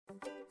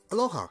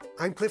Aloha,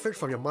 I'm Clifford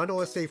from your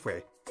Manoa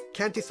Safeway.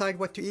 Can't decide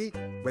what to eat?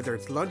 Whether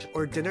it's lunch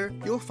or dinner,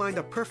 you'll find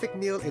a perfect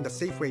meal in the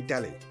Safeway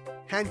Deli.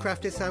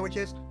 Handcrafted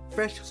sandwiches,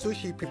 fresh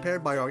sushi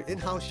prepared by our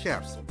in-house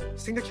chefs,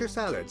 signature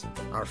salads,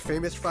 our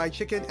famous fried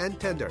chicken and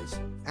tenders.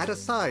 Add a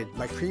side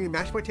like creamy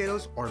mashed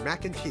potatoes or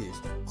mac and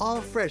cheese, all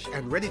fresh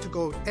and ready to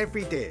go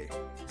every day.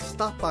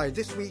 Stop by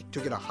this week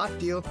to get a hot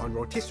deal on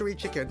rotisserie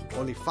chicken,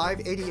 only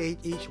 $5.88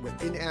 each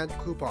with in-hand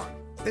coupon.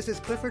 This is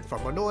Clifford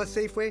from Manoa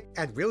Safeway,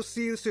 and we'll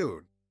see you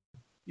soon.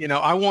 You know,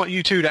 I want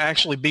you two to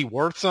actually be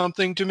worth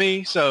something to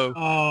me, so...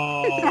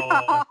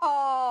 Oh.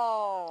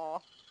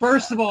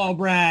 First of all,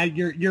 Brad,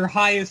 your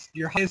highest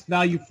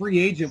value free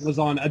agent was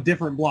on a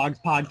different blog's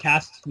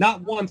podcast,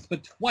 not once,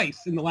 but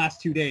twice in the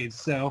last 2 days,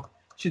 so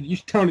you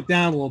should tone it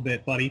down a little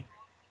bit, buddy.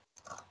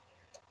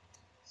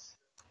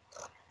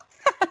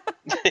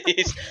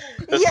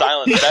 The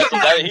silence.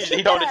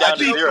 He toned it down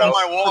to zero. I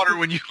my water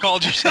when you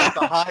called yourself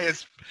the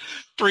highest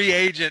free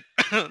agent.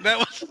 That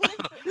was...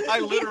 I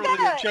literally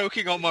am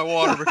choking on my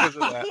water because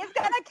of that. He's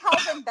going to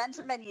Calvin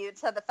Benjamin you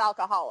to the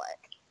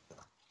Falcoholic.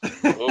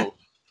 Ooh.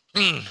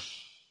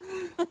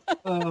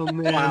 Oh,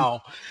 man.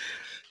 Wow.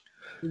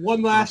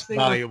 One last thing.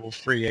 Valuable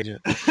free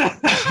agent.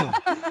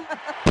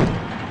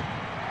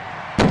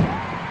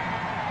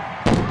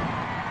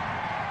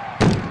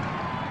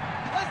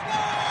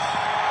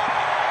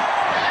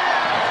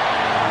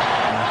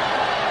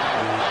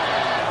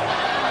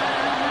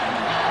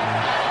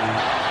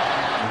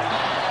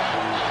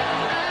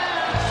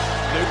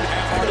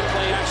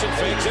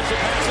 Fakes it for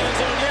pass end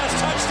zone. Yes,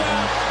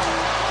 touchdown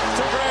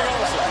to Greg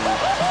Olsen.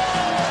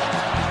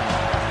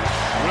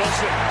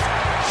 Wilson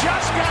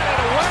just got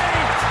it away.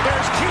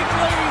 There's Keith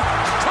Lee.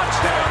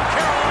 Touchdown,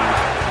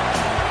 Carolina.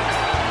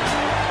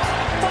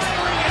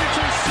 Finally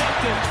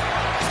intercepted.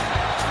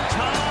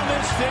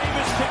 Thomas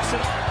Davis picks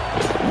it up.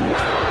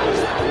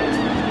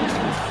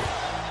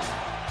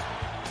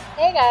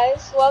 Hey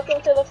guys,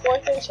 welcome to the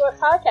Fourth and Short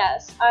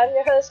podcast. I'm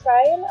your host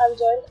Brian. I'm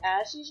joined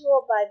as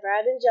usual by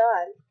Brad and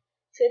John.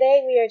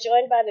 Today we are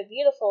joined by the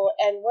beautiful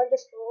and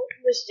wonderful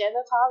Miss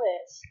Jeanna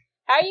Thomas.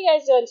 How are you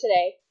guys doing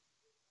today?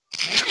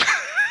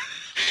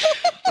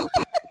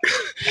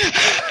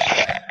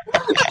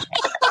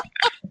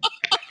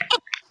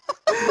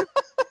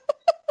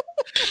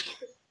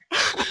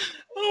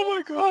 Oh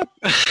my god.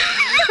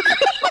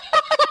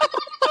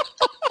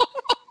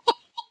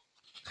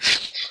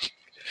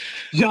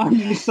 John,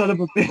 you son of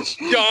a bitch.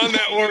 John,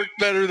 that worked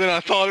better than I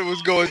thought it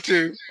was going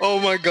to. Oh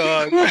my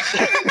god.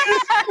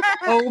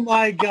 Oh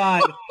my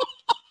god.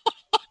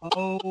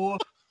 Oh.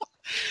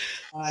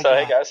 My So god.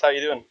 hey guys, how you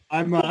doing?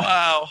 I'm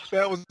Wow,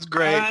 that was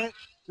great.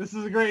 This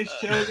is a great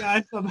show,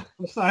 guys. I'm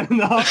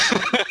signing off.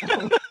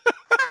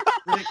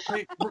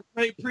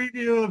 Great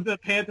preview of the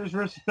Panthers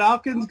versus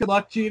Falcons. Good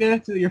luck, Jeanna,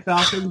 to your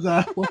Falcons.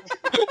 That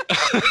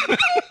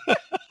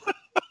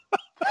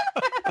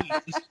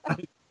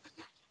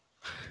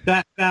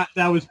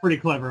was pretty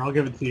clever. I'll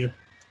give it to you.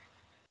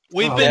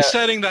 We've been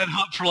setting that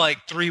up for like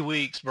 3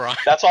 weeks, Brian.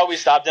 That's why we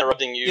stopped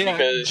interrupting you,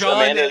 because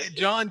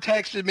John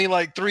texted me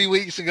like 3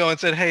 weeks ago and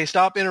said, "Hey,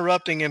 stop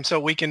interrupting him so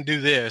we can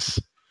do this."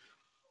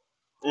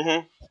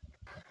 Mm-hmm.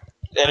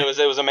 And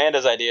it was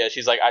Amanda's idea.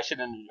 She's like, I should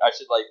like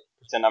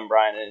pretend I'm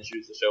Brian and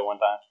introduce the show one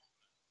time.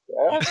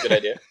 Yeah, that's a good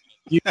idea.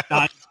 You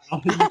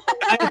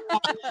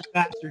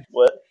bastard.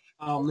 What?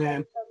 Oh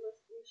man.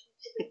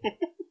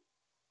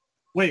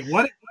 Wait,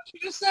 what did you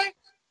just say?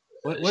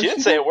 What She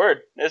didn't say a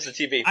word. It's the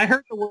TV. I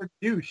heard the word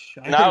douche.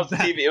 No, it was the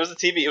TV. It was the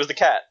TV. It was the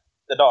cat.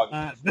 The dog.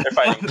 They're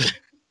fighting.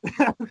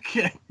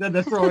 Okay, then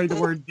throwing the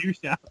word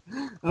douche out.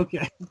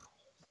 Okay.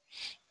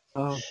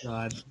 Oh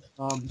god.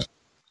 All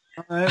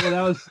right. Well,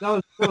 that was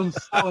a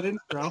solid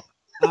intro.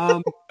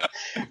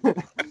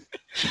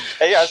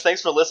 Hey guys,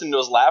 thanks for listening to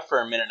us laugh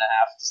for a minute and a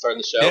half to start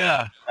the show.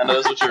 Yeah. I know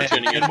that's what you were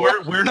tuning in And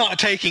for. we're not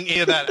taking any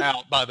of that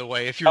out, by the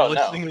way. If you're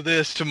listening to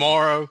this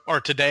tomorrow or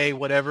today,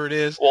 whatever it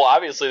is. Well,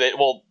 obviously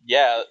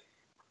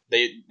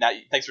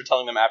thanks for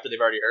telling them after they've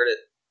already heard it.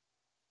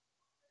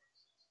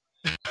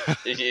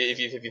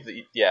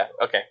 Yeah,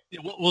 okay.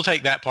 We'll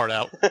take that part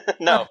out.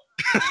 No,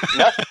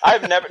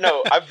 I've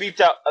beeped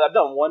out. I've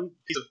done one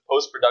piece of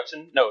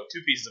post-production. No,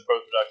 2 pieces of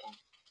post-production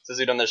since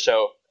we've done this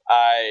show.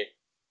 I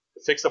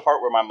fixed the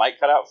part where my mic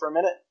cut out for a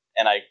minute,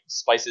 and I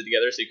spliced it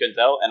together so you couldn't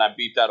tell, and I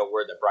beeped out a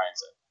word that Brian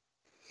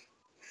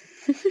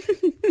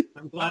said.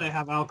 I'm glad I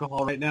have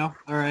alcohol right now.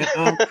 All right.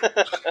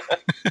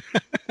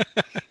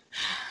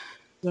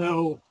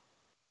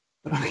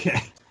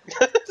 Okay.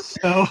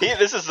 So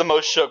this is the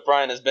most shook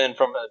Brian has been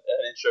from an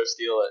intro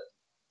steal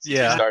since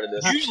he started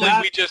this. Usually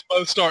we just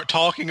both start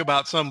talking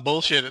about some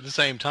bullshit at the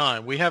same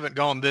time. We haven't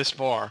gone this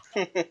far.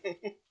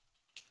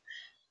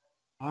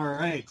 All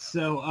right.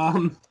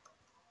 So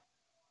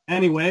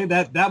anyway,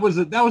 that was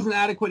an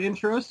adequate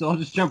intro, so I'll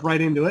just jump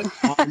right into it.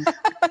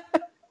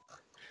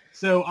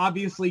 So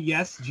obviously,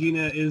 yes,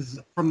 Jeanna is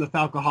from the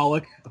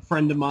Falcoholic, a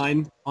friend of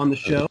mine on the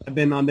show. I've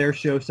been on their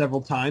show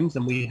several times,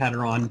 and we had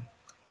her on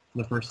for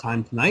the first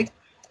time tonight.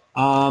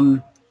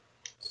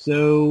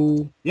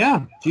 So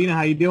yeah, Jeanna,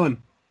 how you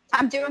doing?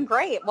 I'm doing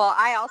great. Well,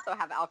 I also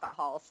have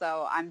alcohol,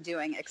 so I'm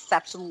doing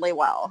exceptionally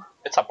well.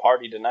 It's a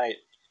party tonight.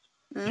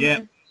 Mm-hmm.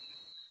 Yeah.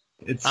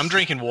 I'm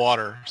drinking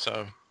water,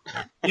 so.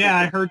 Yeah,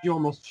 I heard you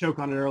almost choke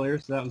on it earlier,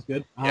 so that was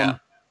good. Yeah.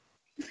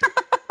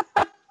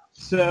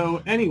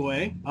 So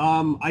anyway,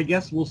 I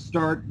guess we'll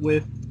start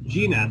with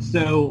Jeanna.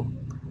 So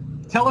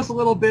tell us a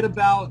little bit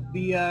about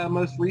the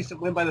most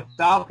recent win by the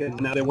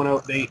Falcons. Now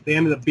they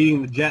ended up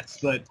beating the Jets,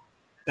 but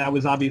that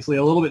was obviously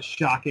a little bit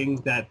shocking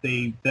that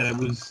it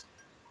was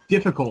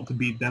difficult to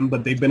beat them,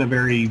 but they've been a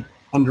very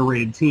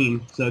underrated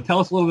team. So tell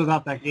us a little bit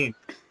about that game.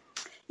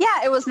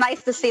 Yeah, it was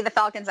nice to see the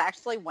Falcons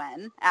actually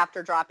win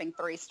after dropping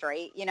 3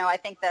 straight. You know, I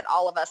think that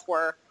all of us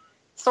were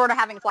sort of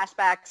having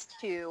flashbacks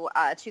to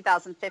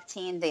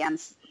 2015,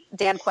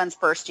 Dan Quinn's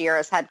first year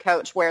as head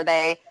coach, where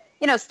they,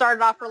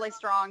 started off really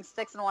strong,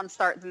 6-1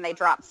 start, then they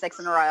dropped 6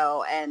 in a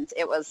row, and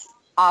it was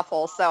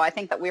awful. So I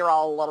think that we were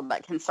all a little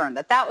bit concerned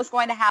that was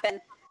going to happen.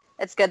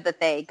 It's good that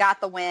they got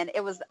the win.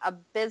 It was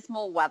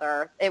abysmal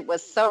weather. It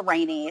was so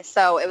rainy.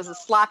 So it was a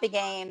sloppy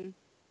game,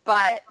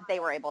 but they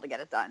were able to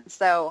get it done.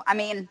 So, I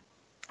mean,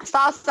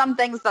 saw some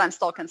things that I'm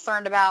still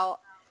concerned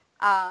about,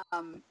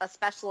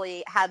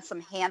 especially had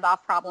some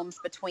handoff problems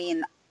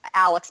between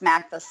Alex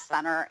Mack, the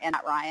center, and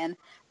Matt Ryan.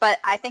 But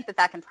I think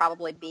that can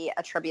probably be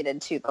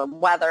attributed to the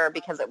weather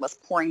because it was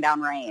pouring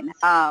down rain.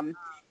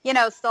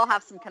 Still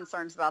have some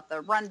concerns about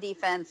the run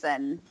defense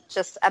and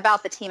just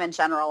about the team in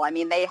general. I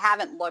mean, they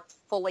haven't looked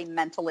fully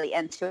mentally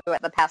into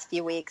it the past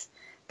few weeks,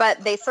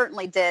 but they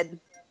certainly did,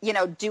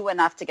 do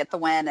enough to get the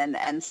win.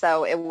 And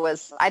so it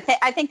was, I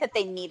think that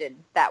they needed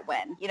that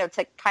win,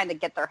 to kind of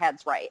get their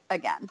heads right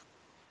again.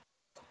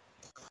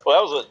 Well,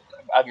 that was what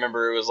I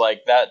remember. It was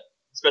like that,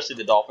 especially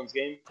the Dolphins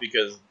game,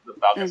 because the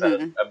Falcons had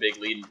a big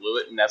lead and blew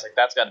it. And that's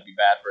got to be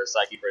bad for a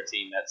psyche for a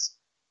team that's,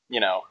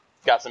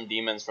 got some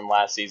demons from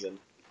last season.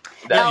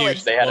 They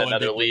had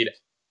another lead.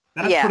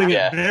 That's putting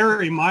it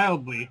very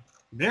mildly.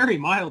 Very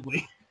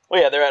mildly.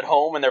 Well, yeah, they're at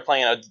home and they're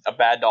playing a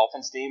bad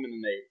Dolphins team, and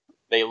then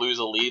they lose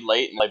a lead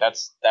late, and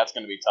that's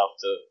going to be tough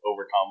to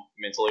overcome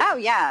mentally. Oh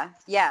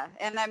yeah,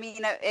 and I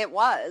mean it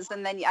was,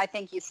 and then I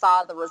think you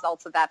saw the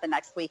results of that the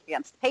next week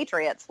against the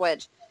Patriots,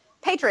 which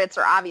Patriots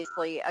are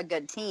obviously a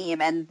good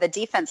team, and the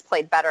defense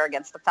played better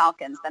against the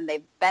Falcons than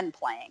they've been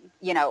playing,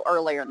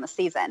 earlier in the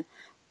season,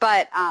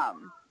 but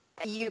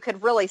you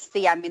could really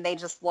see, I mean, they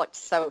just looked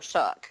so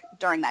shook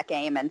during that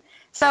game. And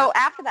so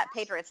after that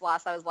Patriots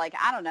loss, I was like,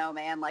 I don't know,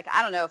 man. Like,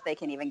 I don't know if they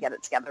can even get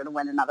it together to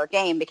win another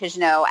game because,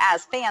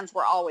 as fans,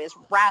 we're always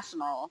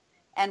rational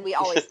and we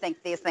always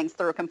think these things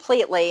through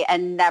completely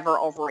and never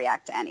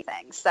overreact to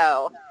anything.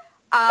 So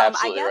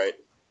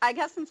I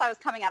guess since I was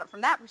coming at it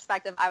from that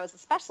perspective, I was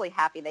especially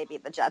happy they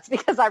beat the Jets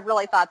because I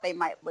really thought they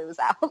might lose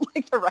out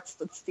like the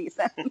rest of the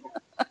season.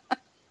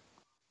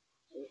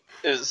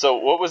 So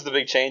what was the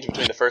big change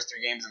between the first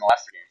 3 games and the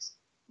last 3 games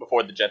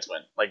before the Jets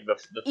win? Like the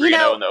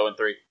 3-0 and the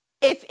 0-3?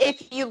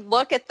 If you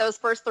look at those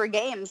first 3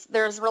 games,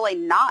 there's really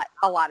not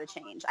a lot of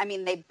change. I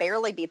mean, they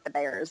barely beat the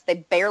Bears. They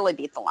barely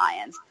beat the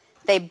Lions.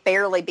 They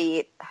barely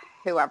beat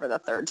whoever the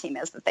third team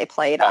is that they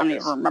played. Packers. I don't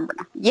even remember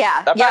now.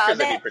 Yeah. The Packers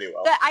they did pretty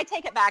well. I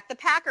take it back. The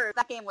Packers,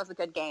 that game was a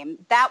good game.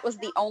 That was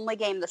the only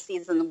game this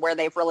season where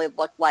they've really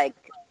looked like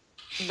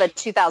the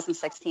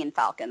 2016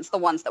 Falcons, the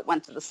ones that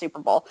went to the Super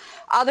Bowl.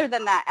 Other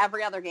than that,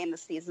 every other game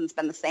this season's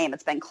been the same.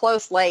 It's been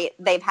close late.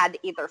 They've had to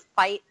either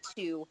fight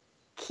to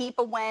keep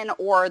a win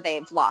or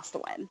they've lost a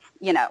win,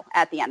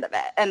 at the end of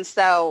it. And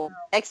so,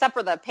 except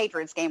for the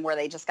Patriots game where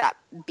they just got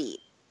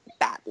beat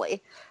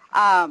badly.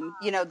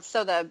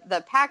 So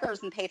the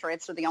Packers and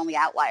Patriots are the only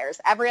outliers.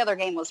 Every other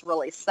game was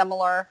really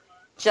similar.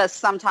 Just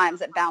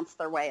sometimes it bounced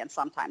their way and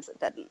sometimes it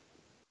didn't.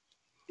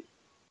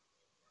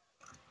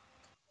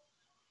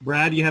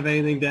 Brad, you have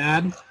anything to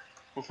add?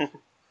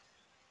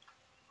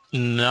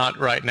 Not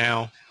right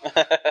now.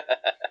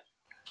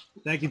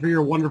 Thank you for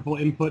your wonderful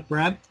input,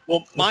 Brad.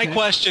 Well, my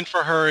question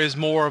for her is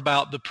more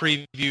about the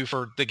preview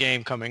for the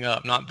game coming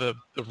up, not the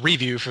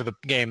review for the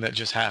game that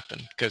just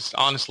happened. Because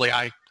honestly,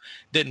 I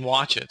didn't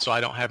watch it, so I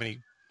don't have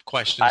any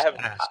questions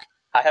to ask.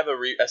 I have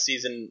a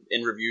season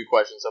in review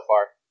question so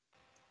far.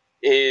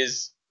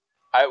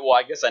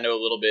 I guess I know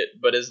a little bit,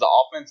 but is the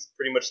offense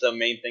pretty much the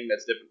main thing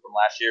that's different from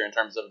last year in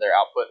terms of their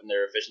output and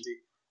their efficiency?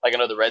 Like I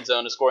know the red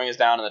zone scoring is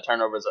down and the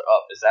turnovers are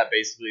up. Is that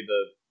basically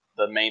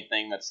the main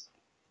thing that's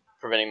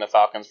preventing the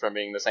Falcons from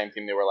being the same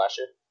team they were last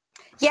year?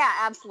 Yeah,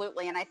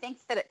 absolutely. And I think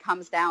that it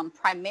comes down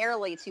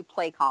primarily to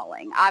play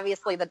calling.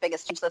 Obviously, the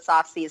biggest change this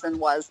offseason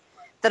was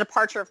the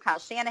departure of Kyle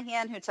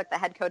Shanahan, who took the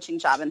head coaching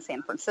job in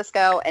San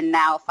Francisco and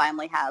now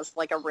finally has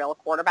like a real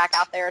quarterback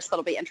out there. So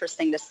it'll be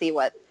interesting to see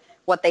what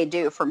they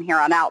do from here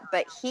on out.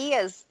 But he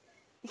is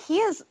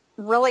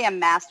really a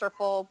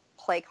masterful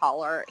play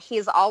caller.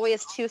 He's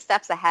always 2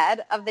 steps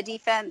ahead of the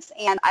defense,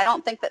 and I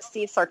don't think that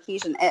Steve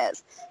Sarkisian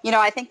is.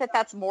 I think that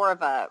that's more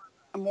of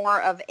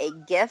a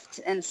gift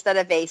instead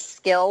of a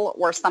skill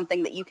or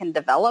something that you can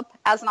develop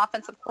as an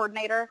offensive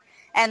coordinator.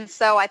 And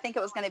so I think it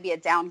was going to be a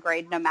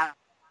downgrade no matter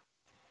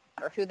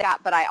who that,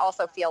 but I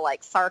also feel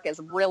like Sark is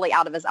really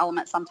out of his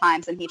element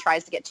sometimes and he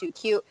tries to get too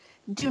cute.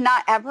 Do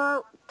not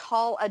ever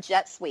call a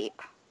jet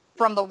sweep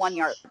from the 1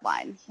 yard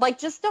line. Like,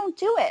 just don't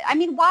do it. I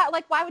mean, why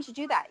would you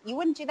do that? You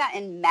wouldn't do that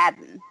in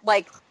Madden.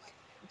 Like,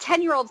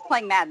 10-year-olds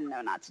playing Madden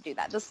know not to do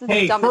that. This is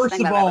the dumbest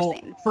thing I've ever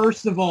seen.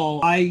 First of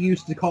all, I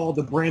used to call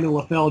the Brandon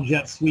LaFell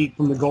jet sweep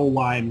from the goal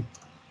line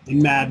in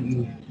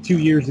Madden 2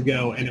 years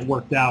ago, and it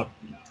worked out.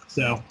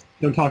 So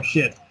don't talk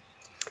shit.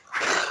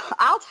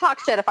 I'll talk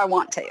shit if I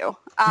want to.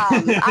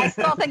 I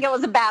still think it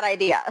was a bad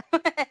idea.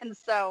 And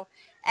so,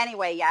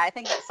 anyway, yeah, I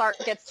think that Sark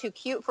gets too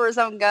cute for his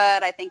own good.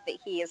 I think that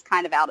he is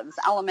kind of out of his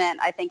element.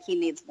 I think he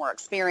needs more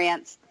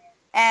experience.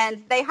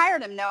 And they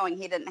hired him knowing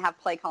he didn't have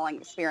play calling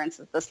experience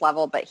at this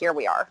level, but here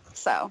we are.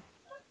 So,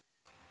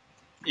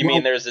 you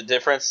mean there's a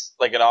difference?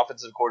 Like an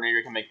offensive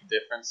coordinator can make a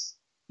difference?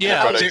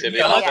 Yeah,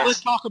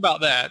 let's talk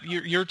about that.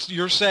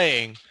 You're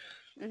saying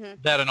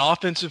that an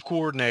offensive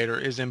coordinator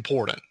is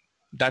important.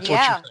 That's what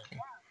you're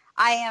saying.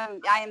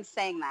 I am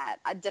saying that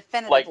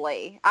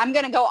definitively. I'm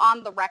going to go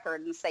on the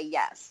record and say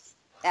yes.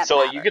 So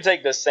like, you could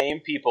take the same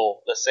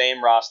people, the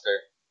same roster,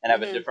 and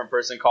have a different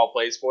person call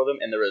plays for them,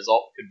 and the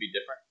result could be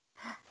different.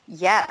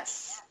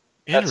 Yes.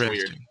 That's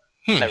weird.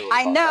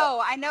 I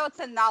know it's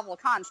a novel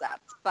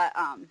concept, but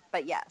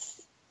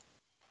yes,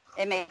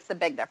 it makes a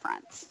big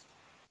difference.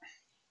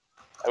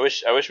 I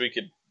wish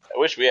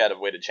we had a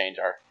way to change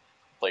our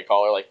play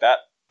caller like that.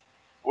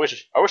 I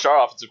wish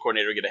our offensive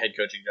coordinator would get a head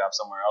coaching job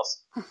somewhere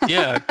else.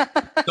 Yeah,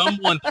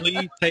 someone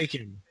please take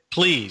him,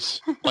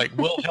 please. Like,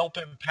 we'll help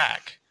him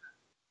pack.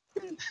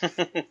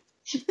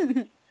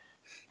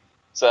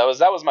 So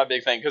that was my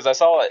big thing, because I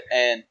saw it,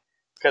 and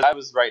because I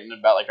was writing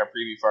about like our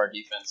preview for our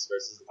defense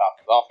versus the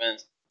Falcons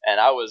offense, and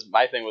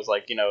my thing was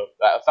like, the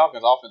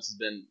Falcons offense has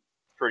been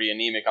pretty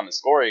anemic on the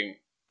scoring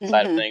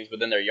side of things, but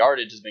then their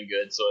yardage has been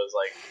good, so it was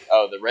like,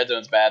 oh, the red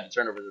zone's bad, the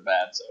turnovers are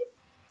bad, so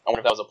I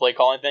wonder if that was a play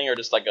calling thing or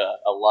just like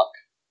a luck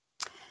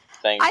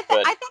thing. I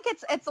think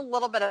it's a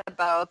little bit of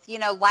both.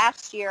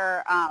 Last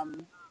year,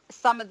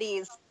 some of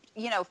these,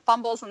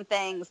 fumbles and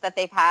things that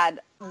they've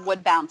had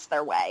would bounce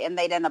their way, and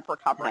they'd end up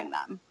recovering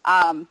them.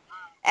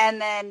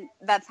 And then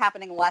that's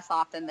happening less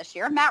often this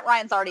year. Matt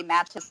Ryan's already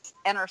matched his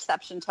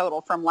interception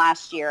total from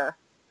last year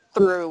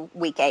through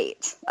week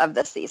 8 of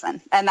this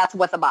season, and that's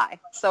with a bye.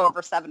 So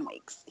over 7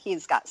 weeks,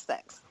 he's got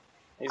 6.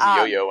 He's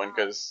yo-yoing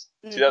because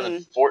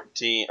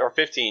 2014 or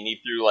 15, he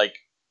threw like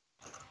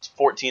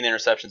 14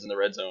 interceptions in the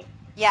red zone.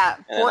 Yeah,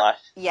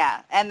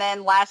 and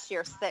then last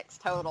year 6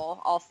 total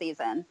all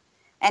season,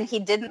 and he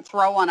didn't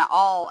throw one at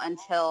all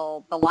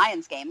until the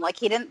Lions game. Like,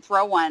 he didn't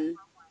throw one.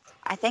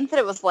 I think that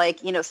it was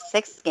like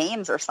 6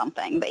 games or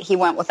something that he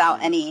went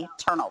without any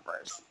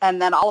turnovers, and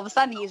then all of a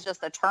sudden he's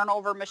just a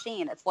turnover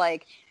machine. It's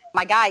like,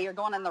 my guy, you're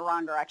going in the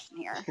wrong direction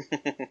here.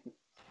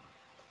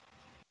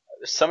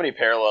 There's so many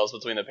parallels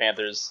between the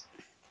Panthers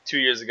 2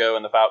 years ago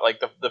and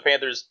the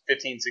Panthers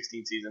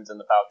 15-16 seasons and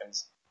the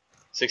Falcons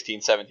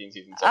 16-17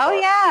 seasons. So far.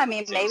 Yeah, I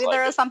mean, maybe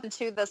there is something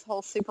to this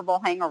whole Super Bowl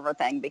hangover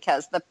thing,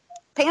 because the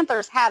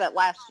Panthers had it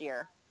last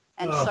year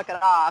and shook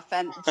it off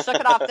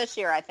this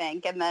year, I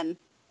think, and then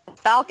the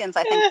Falcons,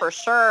 I think, for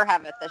sure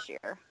have it this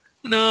year.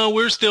 No,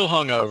 we're still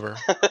hungover.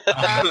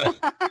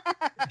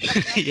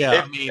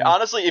 Yeah,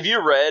 honestly, if you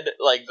read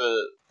like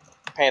the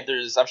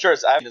Panthers, I'm sure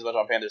I haven't as much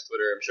on Panthers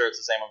Twitter. I'm sure it's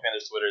the same on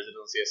Panthers Twitter as it is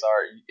on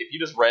CSR. If you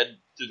just read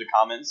through the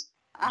comments,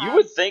 you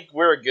would think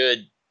we're a good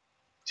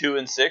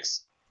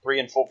 2-6,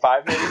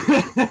 3-5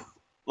 maybe.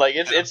 Like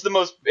it's the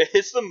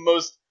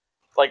most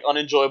like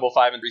unenjoyable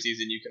 5-3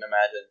 season you can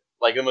imagine.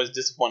 Like the most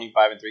disappointing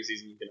 5-3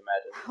 season you can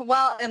imagine.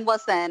 Well, and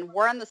listen,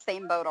 we're in the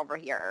same boat over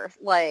here.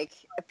 Like,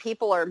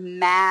 people are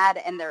mad,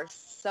 and they're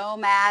so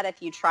mad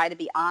if you try to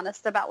be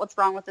honest about what's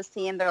wrong with this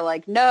team. They're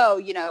like, no,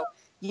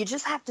 you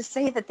just have to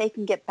say that they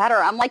can get better.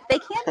 I'm like, they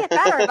can get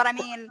better, but I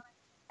mean,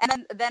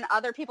 and then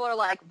other people are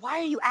like, why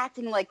are you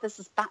acting like this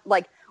is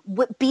like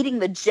beating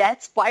the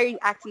Jets? Why are you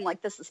acting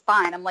like this is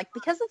fine? I'm like,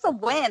 because it's a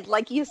win.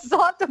 Like, you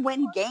still have to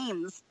win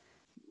games.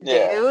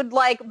 Dude,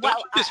 like, well, don't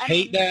you just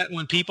hate that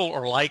when people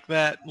are like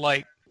that,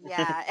 like.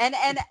 Yeah, and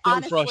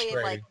honestly,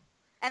 like,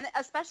 and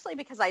especially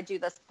because I do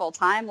this full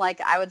time,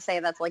 like, I would say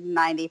that's like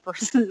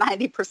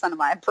 90% of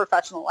my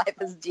professional life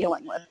is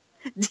dealing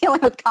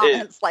with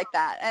comments like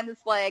that, and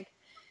it's like,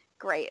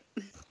 great.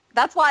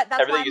 That's why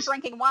I'm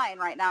drinking wine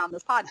right now on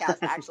this podcast,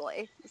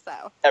 actually.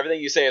 So everything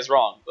you say is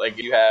wrong. Like,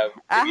 if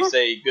you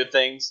say good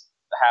things,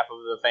 half of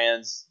the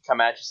fans come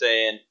at you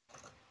saying,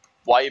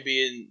 "Why are you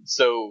being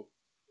so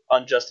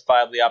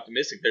unjustifiably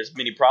optimistic? There's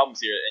many problems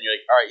here." And you're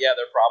like, all right, yeah,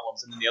 there are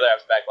problems. And then the other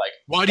half's back like,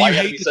 why do you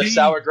hate be such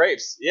sour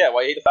grapes? Yeah,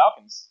 why you hate the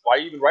Falcons? Why are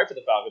you even right for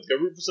the Falcons? Go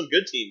root for some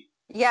good team.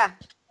 Yeah.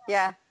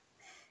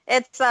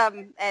 It's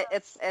an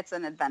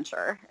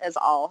adventure is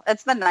all.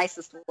 It's the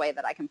nicest way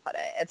that I can put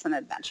it. It's an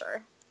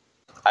adventure.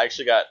 I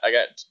got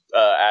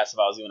asked if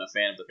I was even a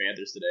fan of the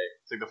Panthers today.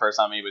 It's like the first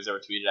time anybody's ever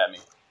tweeted at me,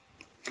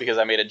 because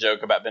I made a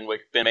joke about Ben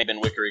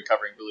Wickery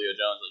covering Julio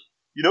Jones.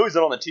 Like, he's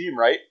not on the team,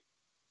 right?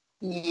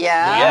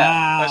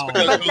 Yeah. That's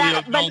because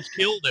Julio Jones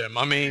killed him.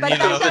 I mean,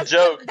 it's a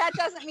joke. That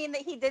doesn't mean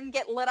that he didn't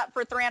get lit up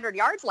for 300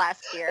 yards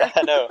last year.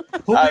 I know.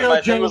 Julio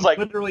Jones was like,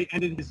 literally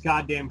ended his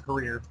goddamn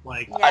career.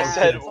 Like, I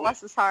said,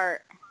 bless his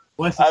heart.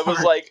 I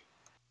was like,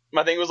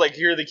 my thing was like,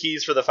 here are the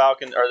keys for the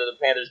Falcon or the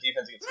Panthers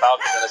defense against the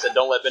Falcons, and I said,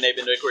 don't let Ben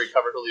Abenwickery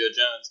cover Julio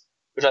Jones,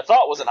 which I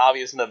thought was an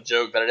obvious enough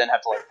joke that I didn't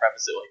have to like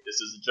preface it like this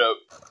is a joke,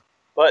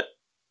 but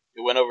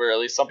it went over at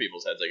least some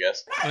people's heads, I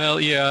guess. Well,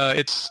 yeah,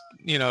 it's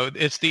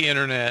the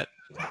internet.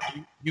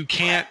 You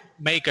can't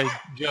make a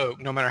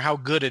joke, no matter how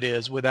good it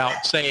is,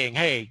 without saying,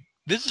 "Hey,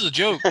 this is a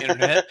joke,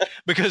 internet,"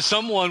 because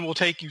someone will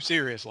take you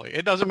seriously.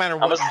 It doesn't matter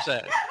what you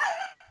say.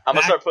 I'm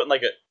gonna start putting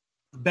like a.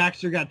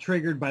 Baxter got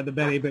triggered by the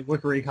Ben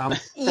Abenwickery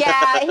comments.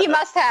 Yeah, he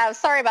must have.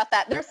 Sorry about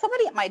that. There's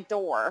somebody at my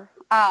door.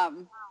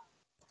 Oh,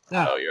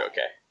 you're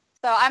okay.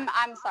 So I'm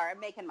sorry. I'm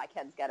making my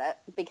kids get it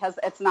because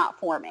it's not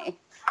for me.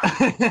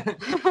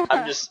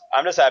 I'm just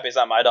happy it's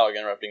not my dog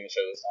interrupting the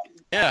show this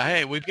time. Yeah,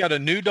 hey, we've got a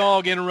new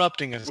dog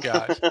interrupting us,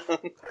 guys.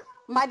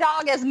 My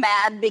dog is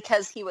mad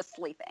because he was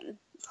sleeping.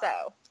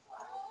 So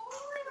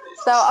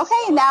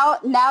okay,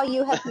 now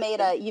you've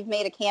made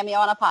a cameo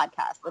on a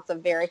podcast. That's a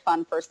very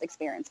fun first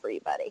experience for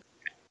you, buddy.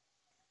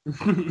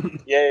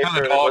 Yay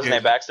for what's his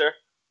name, Baxter?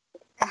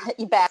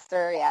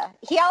 Baxter, yeah.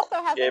 He also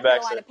has Yay, a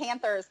Carolina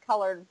Panthers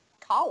colored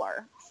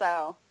collar.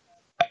 So.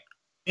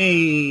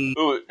 Hey.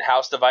 Ooh,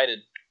 house divided.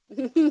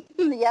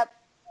 Yep.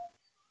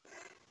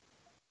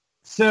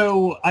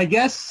 So I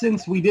guess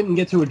since we didn't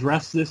get to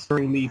address this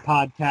during the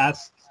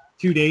podcast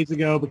 2 days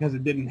ago because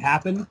it didn't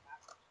happen,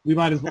 we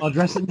might as well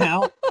address it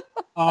now.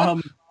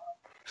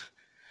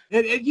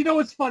 You know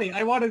what's funny?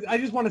 I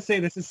just want to say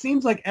this. It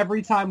seems like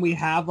every time we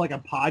have like a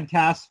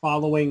podcast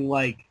following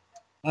like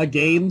a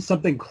game,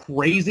 something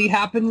crazy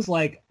happens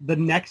like the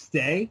next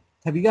day.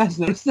 Have you guys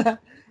noticed that?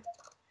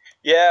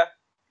 Yeah.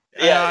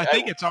 I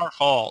think it's our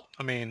fault.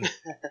 I mean,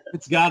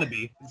 it's got to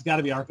be. It's got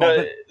to be our fault.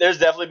 But there's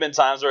definitely been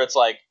times where it's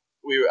like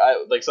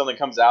like something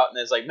comes out and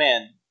it's like,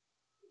 man,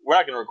 we're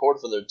not going to record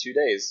for the 2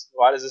 days.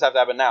 Why does this have to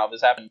happen now? If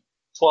this happened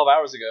 12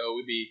 hours ago,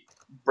 we'd be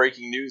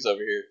breaking news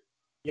over here.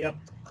 Yep.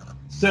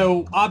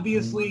 So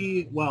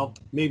obviously, well,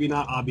 maybe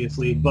not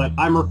obviously, but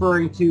I'm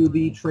referring to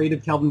the trade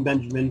of Kelvin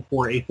Benjamin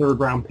for a 3rd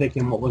round pick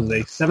and what was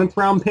it, a 7th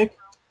round pick?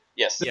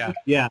 Yes.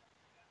 Yeah.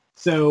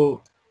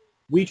 So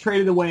we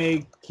traded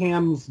away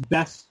Cam's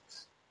best,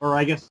 or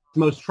I guess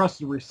most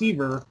trusted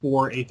receiver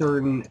for a 3rd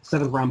and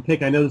 7th round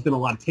pick. I know there's been a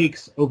lot of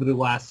takes over the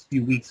last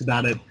few weeks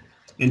about it.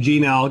 And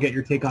Jeanna, I'll get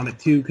your take on it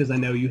too, because I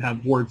know you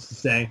have words to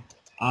say.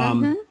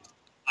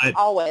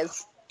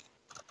 Always.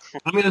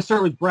 I'm going to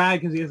start with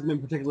Brad because he hasn't been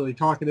particularly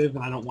talkative,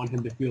 and I don't want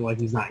him to feel like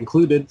he's not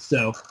included.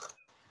 So,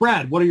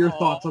 Brad, what are your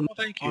thoughts on?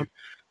 Thank you.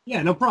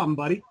 Yeah, no problem,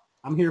 buddy.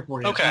 I'm here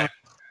for you. Okay.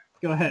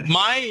 Go ahead.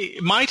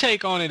 My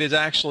take on it is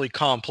actually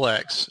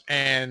complex,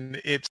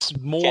 and it's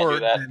more. Can't do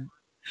that.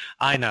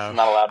 I know. I'm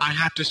not allowed. I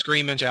have to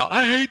scream and shout,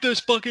 I hate this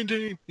fucking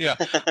team. Yeah.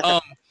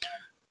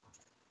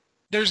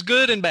 There's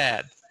good and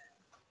bad.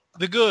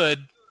 The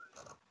good,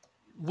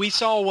 we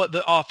saw what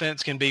the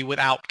offense can be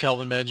without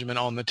Kelvin Benjamin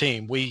on the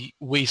team.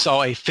 We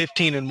saw a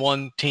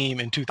 15-1 team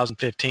in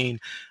 2015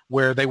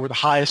 where they were the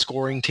highest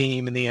scoring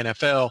team in the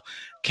NFL.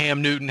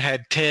 Cam Newton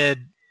had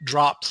Ted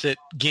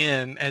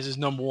Dropsit-Ginn as his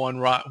number one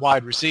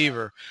wide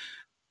receiver.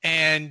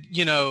 And,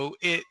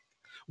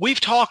 we've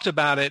talked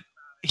about it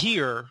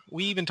here.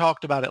 We even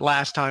talked about it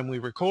last time we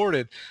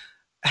recorded.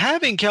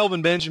 Having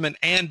Kelvin Benjamin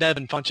and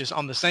Devin Funchess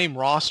on the same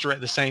roster at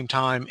the same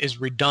time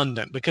is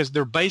redundant because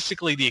they're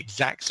basically the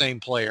exact same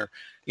player.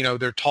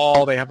 They're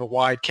tall, they have a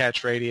wide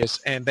catch radius,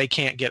 and they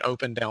can't get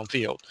open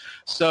downfield.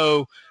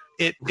 So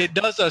it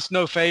does us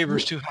no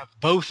favors to have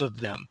both of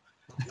them.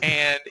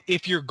 And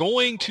if you're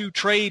going to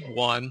trade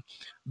one,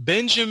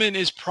 Benjamin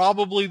is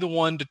probably the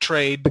one to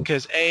trade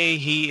because A,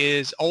 he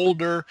is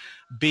older,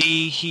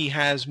 B, he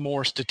has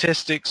more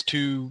statistics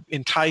to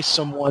entice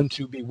someone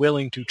to be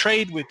willing to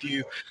trade with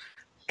you.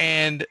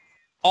 And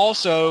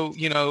also,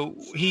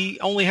 he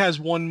only has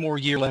one more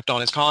year left on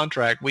his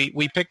contract.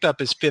 We picked up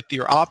his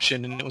 5th-year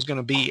option, and it was going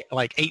to be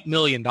like $8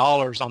 million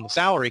on the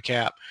salary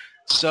cap.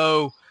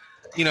 So,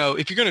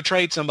 if you're going to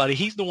trade somebody,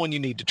 he's the one you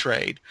need to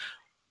trade.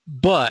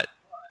 But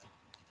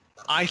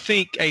I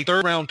think a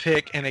 3rd-round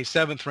pick and a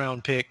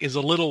 7th-round pick is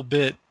a little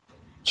bit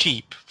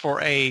cheap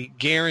for a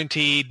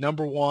guaranteed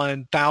number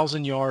 1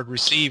 1,000-yard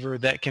receiver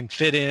that can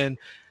fit in.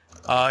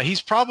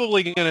 He's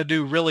probably going to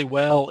do really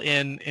well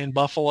in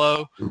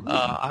Buffalo.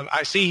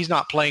 I see he's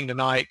not playing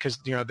tonight because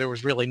there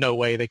was really no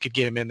way they could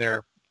get him in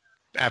there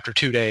after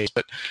 2 days.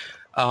 But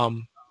I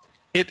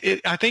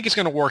think it's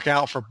going to work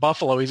out for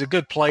Buffalo. He's a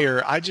good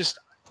player.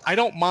 I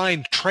don't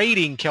mind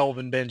trading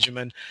Kelvin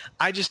Benjamin.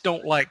 I just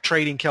don't like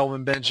trading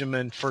Kelvin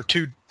Benjamin for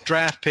 2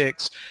 draft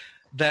picks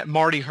that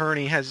Marty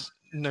Hurney has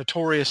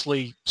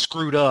notoriously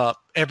screwed up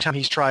every time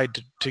he's tried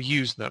to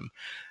use them.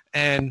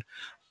 And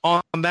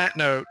on that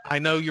note, I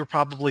know you're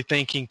probably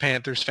thinking,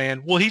 Panthers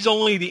fan, well, he's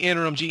only the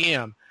interim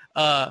GM.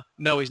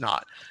 No, he's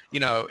not.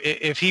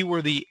 If he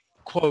were the,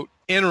 quote,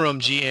 interim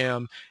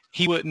GM,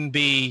 he wouldn't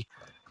be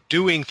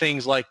doing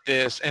things like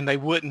this, and they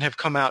wouldn't have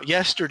come out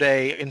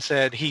yesterday and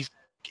said he's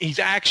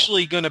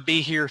actually going to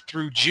be here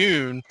through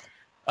June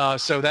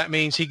So that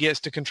means he gets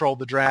to control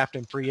the draft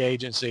and free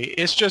agency.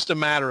 It's just a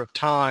matter of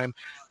time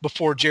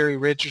before Jerry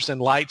Richardson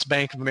lights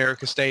Bank of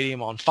America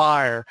Stadium on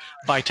fire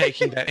by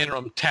taking that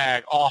interim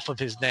tag off of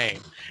his name.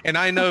 And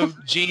I know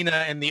Jeanna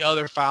and the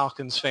other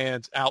Falcons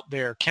fans out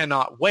there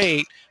cannot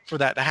wait for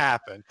that to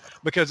happen,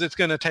 because it's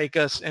going to take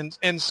us and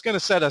it's going to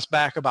set us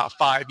back about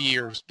 5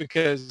 years,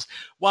 because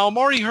while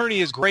Marty Hurney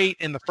is great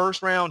in the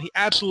first round, he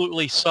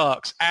absolutely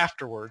sucks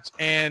afterwards.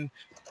 And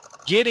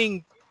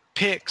getting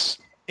picks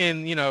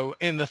in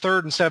the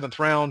third and seventh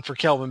round for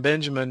Kelvin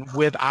Benjamin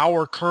with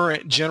our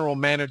current general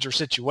manager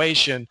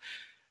situation,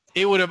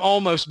 it would have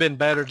almost been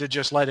better to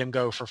just let him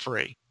go for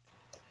free.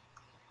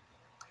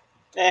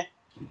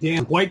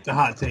 Damn, quite the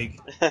hot take.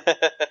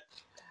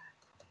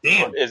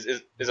 Damn. Is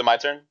it my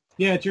turn?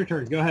 Yeah, it's your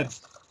turn. Go ahead.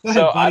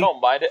 So I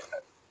don't mind it.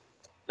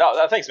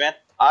 No, thanks, man.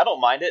 I don't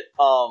mind it.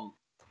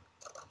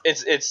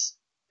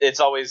 It's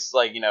always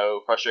like,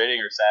 frustrating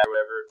or sad or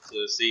whatever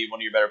to see one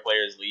of your better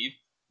players leave,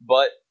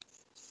 but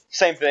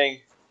same thing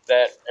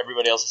that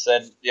everybody else has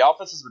said. The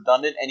offense is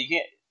redundant, and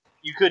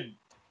you could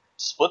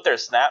split their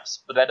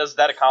snaps, but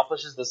that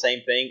accomplishes the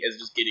same thing as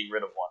just getting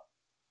rid of one.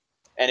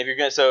 And if you're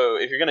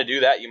gonna do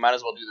that, you might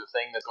as well do the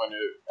thing that's going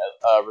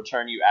to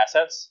return you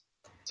assets.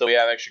 So we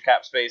have extra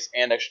cap space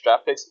and extra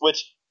draft picks.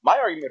 Which my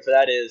argument for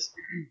that is,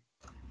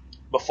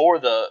 before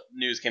the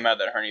news came out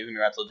that Hurney was going to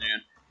be around until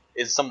June,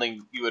 is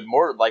something you would be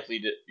more likely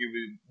to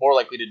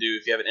do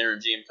if you have an interim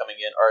GM coming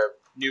in or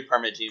a new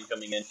permanent GM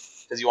coming in,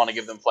 because you want to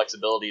give them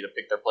flexibility to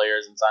pick their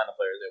players and sign the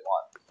players they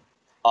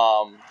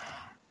want.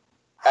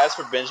 As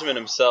for Benjamin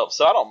himself,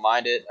 so I don't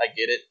mind it. I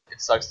get it. It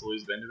sucks to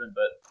lose Benjamin,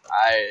 but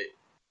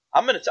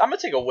I'm gonna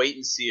take a wait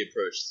and see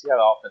approach. See how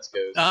the offense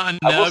goes.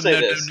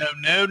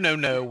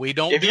 No. We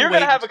don't. If you're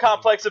gonna have a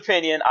complex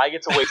opinion, I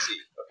get to wait and see.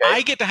 Okay.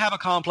 I get to have a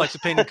complex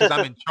opinion because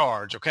I'm in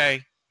charge.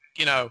 Okay.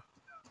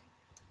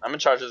 I'm in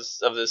charge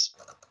of this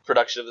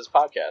production of this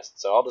podcast,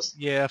 so I'll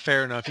just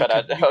fair enough. You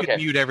can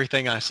mute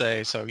everything I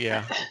say. So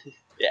yeah.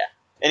 Yeah.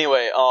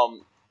 Anyway,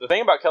 the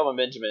thing about Kelvin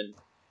Benjamin,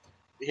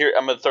 here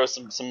I'm gonna throw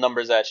some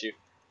numbers at you.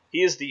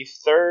 He is the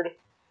third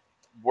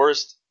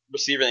worst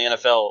receiver in the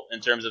NFL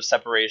in terms of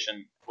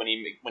separation when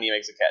he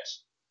makes a catch.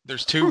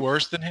 There's two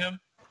worse than him?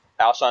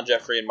 Alshon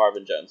Jeffrey and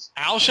Marvin Jones.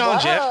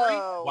 Alshon Jeffrey?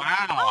 Wow,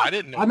 I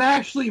didn't know. I'm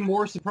actually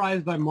more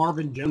surprised by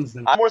Marvin Jones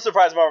than... I'm more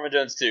surprised by Marvin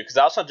Jones, too, because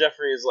Alshon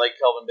Jeffrey is like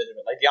Kelvin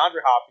Benjamin. Like,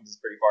 DeAndre Hopkins is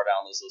pretty far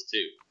down this list,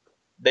 too.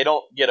 They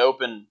don't get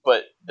open,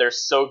 but they're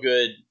so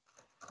good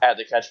at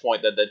the catch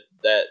point that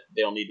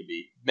they don't need to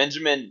be.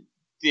 Benjamin,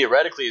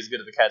 theoretically, is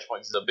good at the catch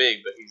point because he's so big,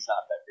 but he's not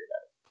that great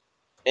at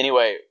it.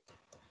 Anyway,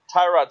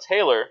 Tyrod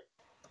Taylor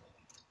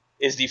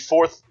is the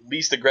fourth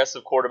least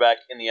aggressive quarterback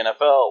in the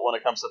NFL when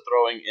it comes to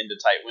throwing into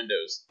tight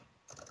windows.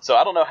 So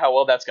I don't know how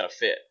well that's going to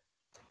fit.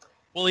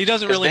 Well, he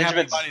doesn't really have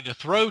anybody to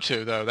throw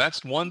to, though.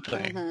 That's one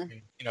thing.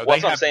 Mm-hmm.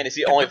 What I'm saying is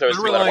he only throws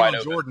to people that are wide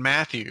open. Jordan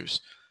Matthews.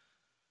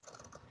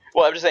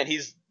 Well, I'm just saying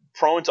he's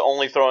prone to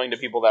only throwing to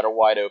people that are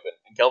wide open,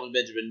 and Kelvin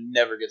Benjamin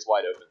never gets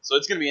wide open. So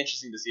it's going to be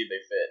interesting to see if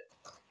they fit.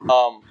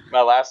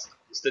 My last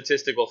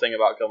statistical thing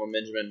about Kelvin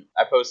Benjamin,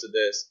 I posted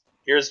this.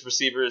 Here's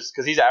receivers,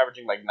 because he's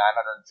averaging like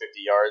 950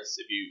 yards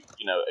if you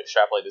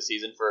extrapolate the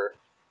season for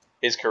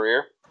his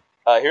career.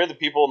 Here are the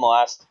people in the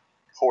last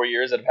 4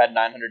 years that have had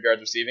 900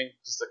 yards receiving,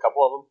 just a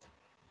couple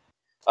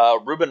of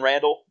them. Ruben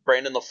Randall,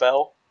 Brandon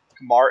LaFell,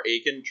 Kamar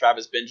Aiken,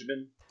 Travis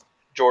Benjamin,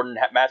 Jordan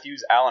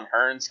Matthews, Alan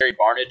Hearns, Gary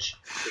Barnidge,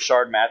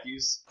 Rashard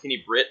Matthews,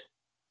 Kenny Britt.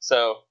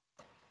 So,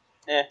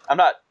 I'm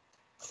not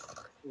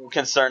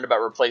concerned about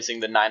replacing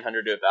the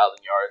 900 to 1,000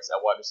 yards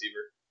at wide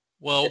receiver.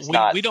 Well,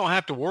 we don't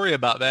have to worry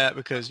about that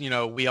because,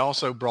 we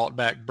also brought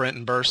back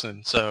Brenton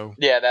Burson. So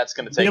yeah, that's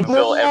going to take a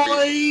fill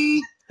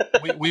every...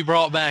 we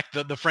brought back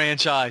the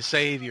franchise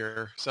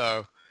savior.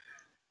 So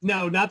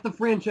no, not the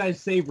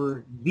franchise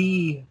savior,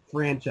 the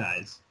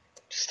franchise.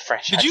 Just the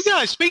franchise. Did you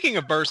guys, speaking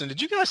of Burson, did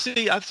you guys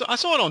see, I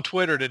saw it on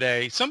Twitter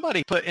today,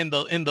 somebody put in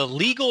the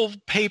legal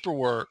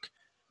paperwork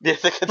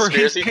for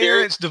his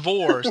parents'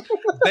 divorce,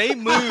 they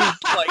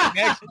moved like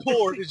next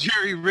door to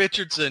Jerry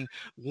Richardson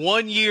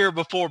 1 year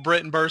before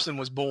Brenton Burson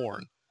was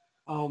born.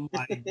 Oh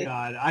my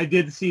God. I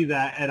did see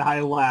that and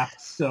I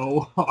laughed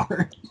so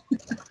hard.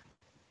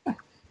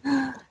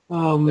 Yeah,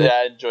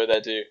 I enjoyed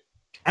that too.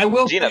 I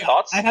will Jeanna, say,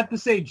 thoughts? I have to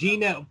say,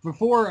 Jeanna,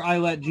 before I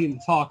let Jeanna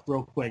talk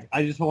real quick,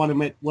 I just want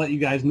to let you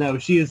guys know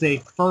she is a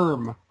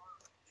firm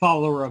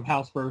follower of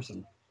House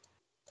Burson.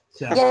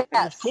 So. Yes,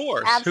 of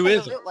course. absolutely. Who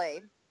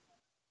isn't?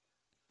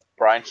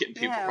 Brian getting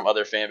people from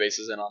other fan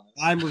bases in on this.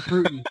 I'm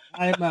recruiting.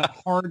 I'm a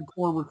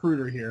hardcore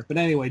recruiter here. But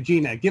anyway,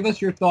 Jeanna, give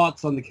us your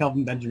thoughts on the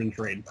Kelvin Benjamin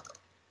trade.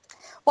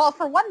 Well,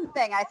 for one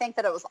thing, I think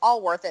that it was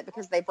all worth it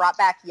because they brought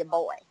back your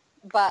boy.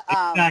 But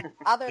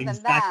other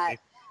than that,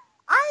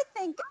 I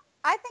think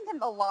in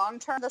the long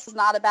term, this is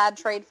not a bad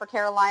trade for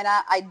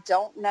Carolina. I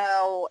don't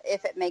know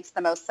if it makes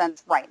the most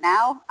sense right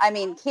now. I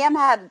mean, Cam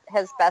had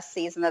his best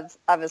season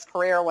of his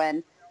career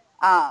when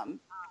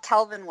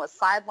Kelvin was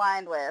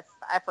sidelined with,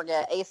 I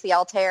forget,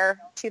 ACL tear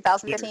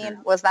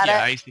 2015. Was that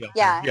it? ACL.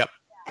 Yeah. Yep.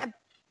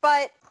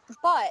 But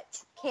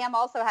Cam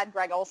also had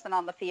Greg Olson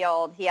on the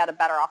field. He had a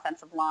better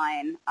offensive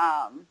line.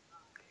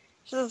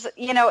 Just,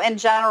 in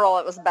general,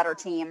 it was a better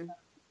team.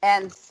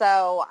 And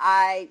so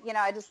I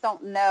just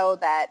don't know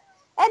that.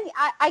 And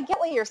I get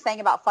what you're saying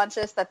about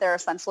Funchess, that they're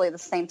essentially the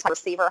same type of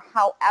receiver.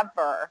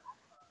 However,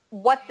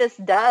 what this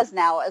does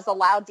now is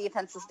allow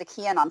defenses to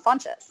key in on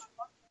Funchess.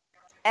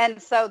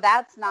 And so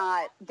that's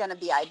not going to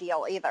be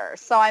ideal either.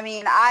 So, I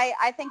mean,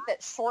 I think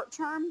that short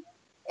term,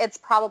 it's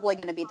probably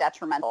going to be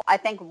detrimental. I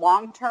think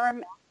long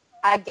term,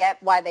 I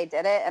get why they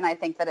did it, and I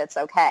think that it's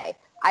okay.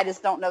 I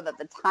just don't know that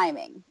the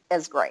timing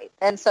is great.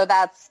 And so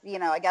that's,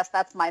 I guess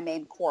that's my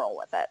main quarrel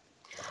with it.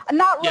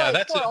 Not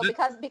really quarrel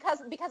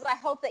because I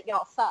hope that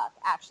y'all suck,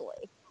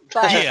 actually.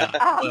 But,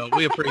 well,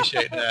 we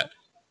appreciate that.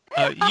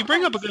 You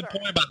bring up a good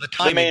point about the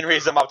timing. The main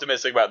reason I'm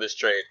optimistic about this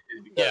trade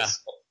is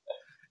because...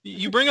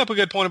 You bring up a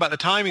good point about the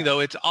timing, though.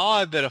 It's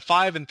odd that a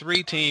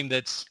 5-3 team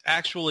that's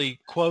actually,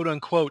 quote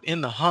unquote, in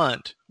the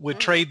hunt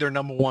would trade their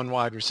number one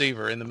wide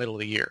receiver in the middle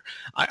of the year.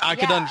 I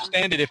could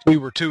understand it if we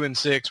were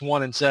 2-6,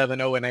 1-7,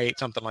 0-8,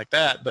 something like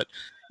that. But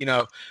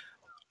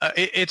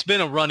it's been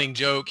a running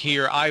joke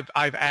here. I've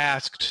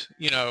asked,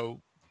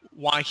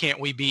 why can't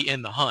we be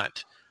in the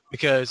hunt?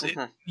 Because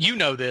you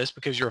know this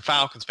because you're a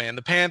Falcons fan.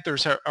 The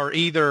Panthers are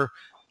either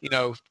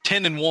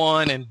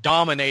 10-1 and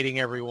dominating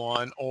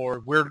everyone,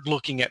 or we're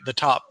looking at the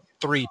top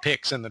 3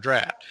 picks in the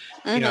draft.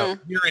 Year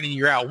in and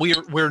year out,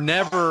 we're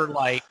never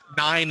like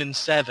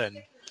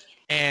 9-7.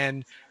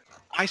 And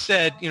I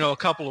said, a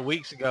couple of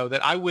weeks ago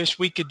that I wish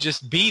we could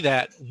just be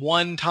that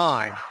one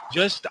time.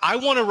 I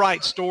want to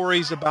write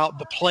stories about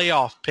the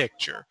playoff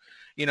picture.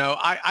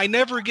 I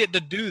never get to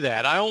do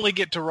that. I only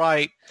get to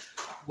write,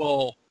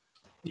 well,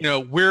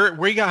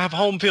 we gotta have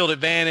home field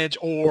advantage,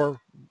 or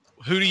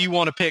who do you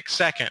want to pick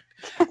second?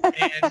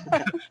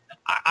 And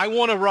I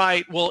want to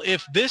write, well,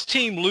 if this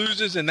team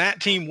loses and that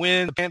team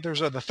wins, the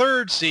Panthers are the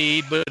 3rd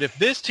seed. But if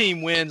this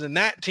team wins and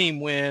that team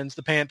wins,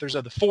 the Panthers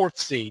are the 4th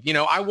seed.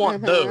 I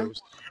want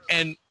those.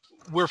 And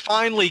we're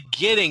finally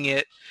getting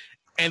it.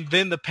 And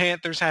then the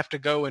Panthers have to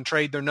go and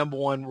trade their number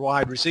one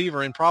wide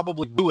receiver and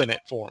probably ruin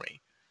it for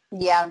me.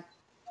 Yeah.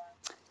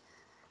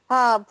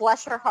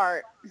 Bless your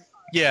heart.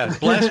 Yeah,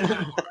 bless you.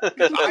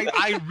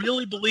 I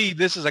really believe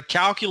this is a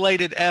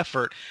calculated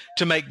effort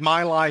to make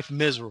my life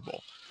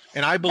miserable.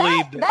 And I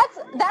believe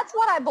that's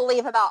what I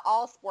believe about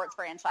all sports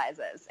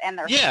franchises and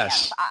their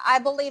fans. I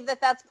believe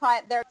that's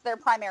their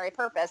primary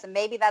purpose. And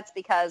maybe that's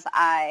because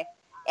I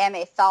am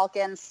a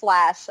Falcons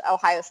 /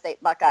 Ohio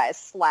State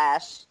Buckeyes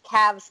 /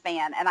 Cavs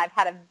fan, and I've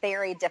had a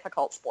very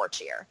difficult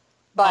sports year.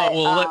 But,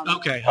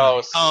 okay.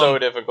 So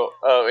difficult.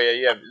 Oh,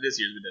 yeah, this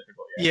year's been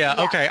difficult.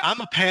 Yeah, okay. I'm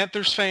a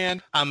Panthers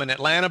fan. I'm an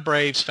Atlanta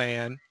Braves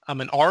fan.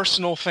 I'm an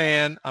Arsenal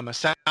fan. I'm a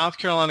South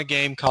Carolina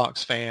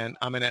Gamecocks fan.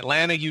 I'm an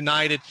Atlanta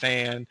United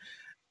fan.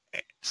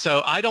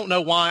 So I don't know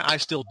why I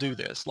still do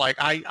this. Like,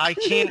 I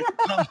can't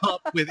come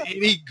up with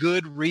any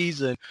good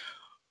reason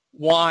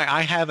why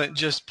I haven't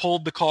just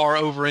pulled the car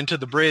over into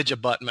the bridge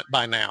abutment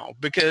by now.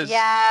 Because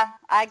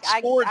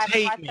sports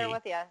hate right there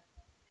with you.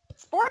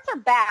 Sports are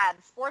bad.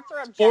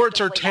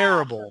 Sports are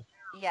terrible.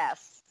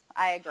 Yes,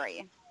 I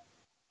agree.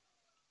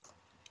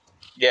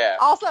 Yeah.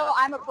 Also,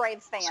 I'm a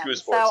Braves fan,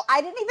 so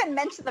I didn't even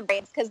mention the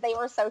Braves because they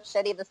were so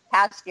shitty this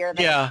past year.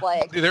 They're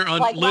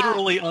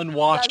literally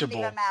unwatchable. Doesn't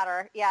even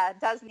matter. Yeah, it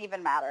doesn't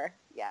even matter.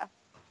 Yeah.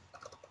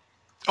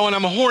 Oh, and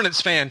I'm a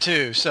Hornets fan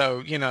too,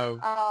 so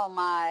Oh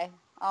my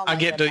I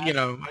get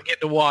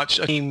to watch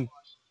a team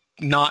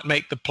not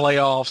make the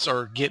playoffs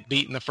or get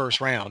beat in the first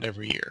round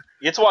every year.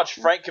 You get to watch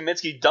Frank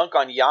Kaminsky dunk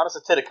on Giannis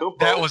Antetokounmpo.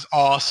 That was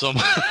awesome.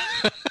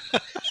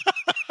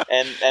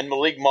 and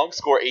Malik Monk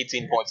score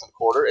 18 points in the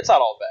quarter. It's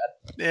not all bad.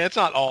 Yeah, it's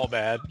not all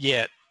bad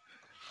yet.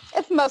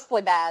 It's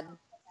mostly bad.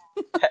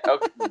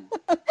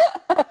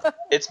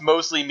 It's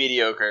mostly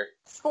mediocre.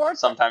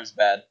 Sometimes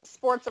bad.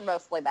 Sports are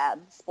mostly bad.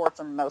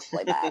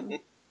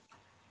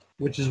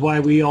 Which is why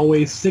we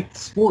always stick to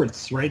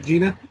sports, right,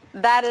 Jeanna?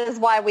 That is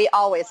why we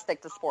always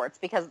stick to sports,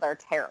 because they're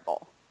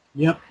terrible.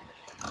 Yep.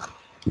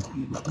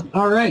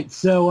 All right,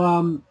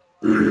 so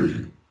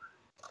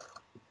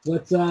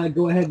let's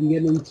go ahead and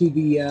get into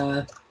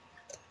the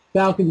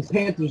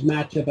Falcons-Panthers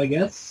matchup, I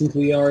guess, since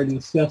we already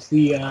discussed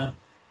the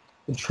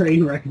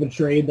train wreck of a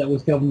trade that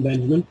was Kelvin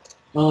Benjamin.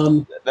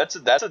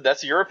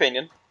 That's your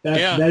opinion.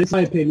 That is my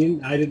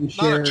opinion. I didn't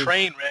share. Not a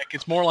train wreck.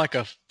 It's more like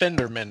a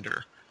fender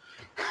bender.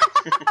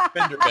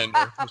 Fender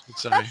bender, I should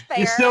say.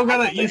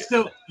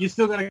 You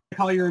still gotta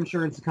call your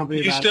insurance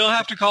company. You still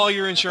have to call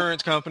your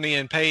insurance company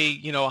and pay,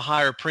 a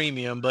higher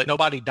premium, but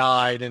nobody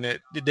died and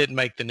it didn't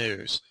make the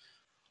news.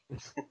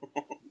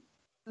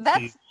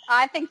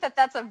 I think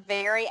that's a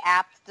very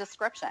apt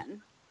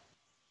description.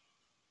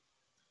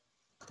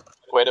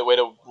 Way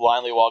to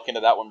blindly walk into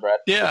that one, Brad.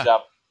 Yeah. Good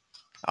job.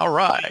 All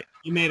right.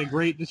 You made a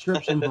great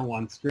description for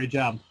once. Great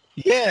job.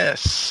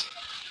 Yes.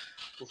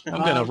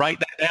 I'm going to write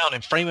that down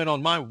and frame it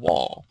on my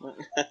wall.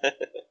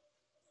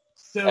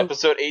 So,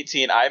 Episode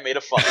 18, I made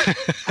a fun.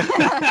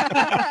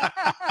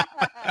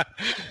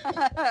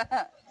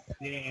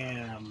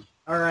 Damn.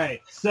 All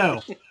right.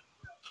 So,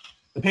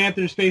 the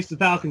Panthers face the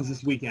Falcons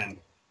this weekend.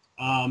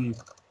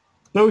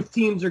 Both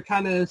teams are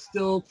kind of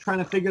still trying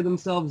to figure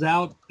themselves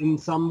out in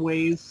some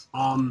ways.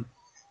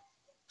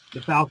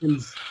 The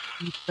Falcons'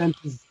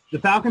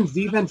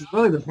 defense,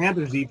 really the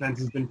Panthers' defense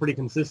has been pretty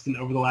consistent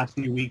over the last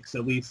few weeks,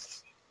 at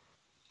least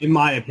in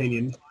my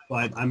opinion,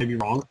 but I may be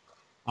wrong.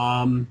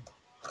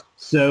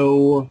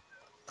 So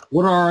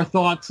what are our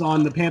thoughts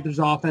on the Panthers'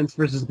 offense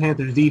versus the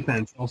Panthers'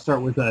 defense? I'll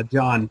start with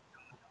John.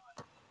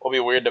 It'll be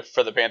weird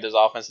for the Panthers'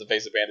 offense to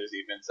face the Panthers'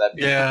 defense. That'd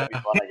be fun,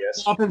 I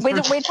guess.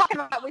 We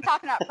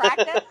talking about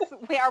practice?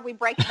 Are we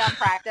breaking down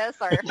practice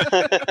or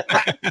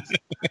practice?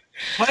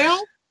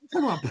 Well,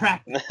 we're talking about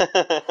practice.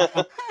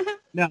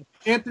 Now,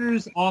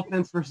 Panthers'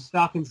 offense versus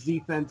Falcons'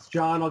 defense.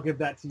 John, I'll give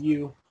that to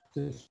you.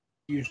 You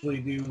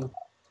usually do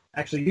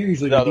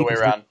the other way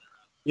around.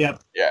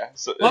 Yep. Yeah.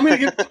 So. Well, I'm going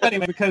to give it to you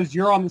anyway because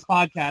you're on this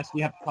podcast.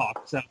 We have to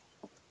talk. So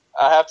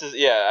I have to.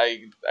 Yeah,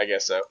 I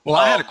guess so. Well,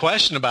 I had a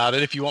question about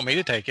it. If you want me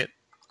to take it.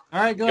 All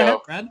right, go ahead,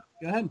 Brad.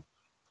 Go ahead.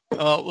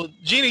 Well,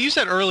 Jeanna, you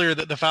said earlier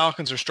that the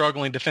Falcons are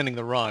struggling defending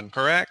the run,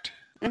 correct?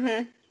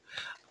 Mm-hmm.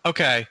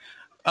 Okay.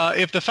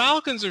 If the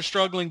Falcons are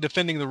struggling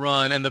defending the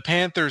run and the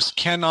Panthers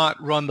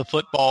cannot run the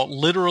football,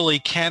 literally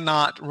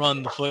cannot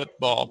run the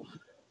football,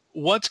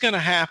 what's going to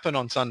happen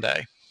on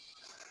Sunday?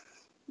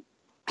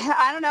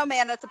 I don't know,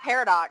 man. It's a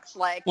paradox.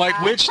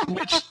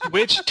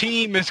 Which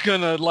team is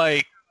going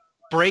to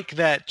break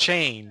that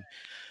chain?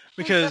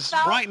 Because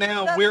right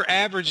now we're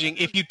averaging,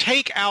 if you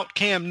take out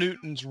Cam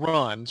Newton's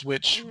runs,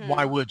 which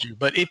why would you?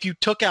 But if you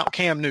took out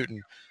Cam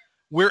Newton,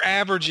 we're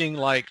averaging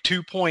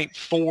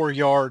 2.4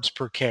 yards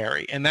per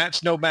carry. And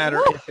that's no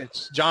matter if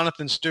it's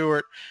Jonathan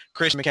Stewart,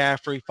 Chris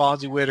McCaffrey,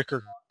 Fozzie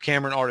Whitaker,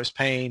 Cameron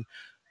Artis-Payne,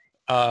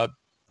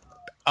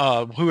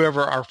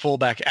 whoever our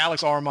fullback,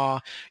 Alex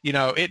Armah.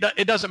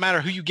 It doesn't matter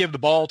who you give the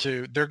ball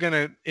to.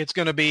 It's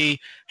going to be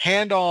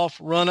handoff,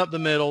 run up the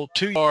middle,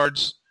 2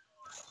 yards,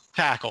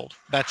 tackled.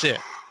 That's it.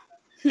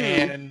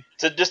 And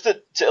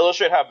to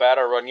illustrate how bad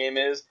our run game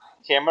is,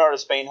 Cameron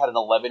Artis-Payne had an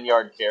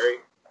 11-yard carry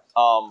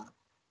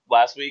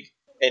last week,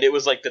 and it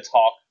was like the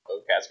talk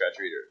of Cat Scratch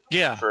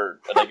Reader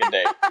for a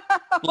day.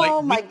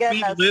 Oh my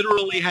goodness! We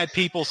literally had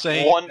people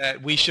saying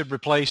that we should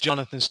replace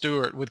Jonathan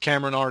Stewart with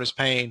Cameron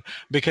Artis-Payne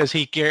because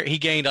he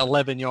gained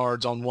 11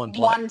 yards on one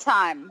play. One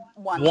time.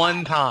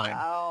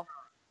 Oh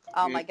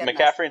my goodness!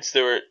 McCaffrey and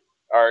Stewart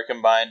are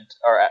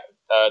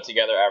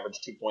together average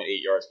 2.8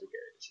 yards per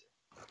carry this year.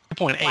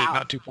 2.8,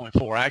 not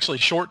 2.4. I actually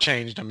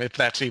shortchanged them, if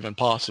that's even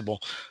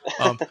possible.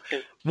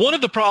 One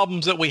of the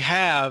problems that we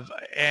have,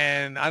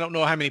 and I don't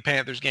know how many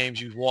Panthers games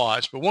you've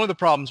watched, but one of the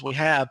problems we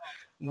have,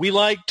 we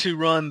like to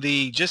run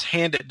the just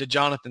hand it to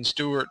Jonathan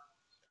Stewart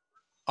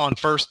on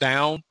first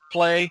down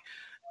play,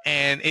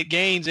 and it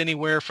gains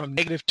anywhere from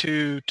 -2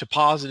 to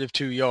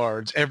 +2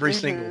 yards every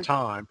single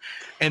time.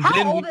 And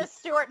how old is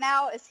Stewart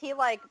now? Is he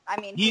I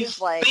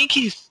think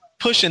he's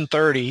pushing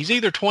 30. He's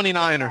either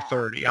 29 or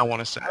 30, I want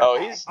to say.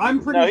 Oh,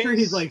 I'm pretty sure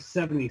he's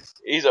 70.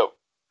 He's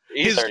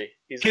 30.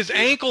 His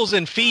ankles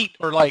and feet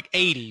are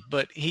 80,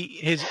 but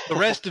the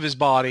rest of his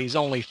body is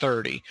only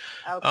 30.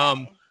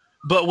 Okay.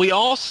 But we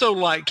also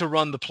like to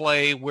run the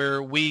play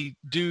where we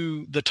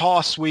do the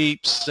toss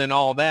sweeps and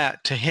all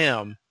that to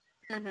him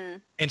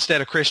instead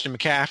of Christian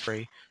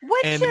McCaffrey.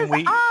 Which is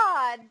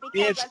odd.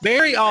 It's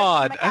very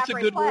odd. That's a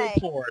good word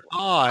for it.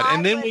 Odd.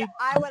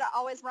 I would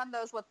always run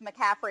those with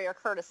McCaffrey or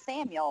Curtis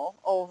Samuel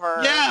over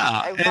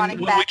running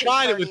and back. We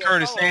tried it with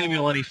Curtis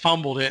Samuel, and he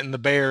fumbled it, and the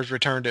Bears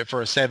returned it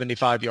for a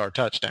 75-yard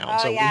touchdown. Oh,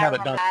 so we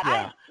haven't done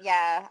that.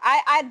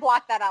 I'd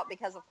block that out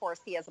because, of course,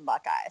 he is a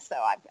Buckeye. So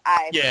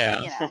I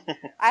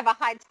have a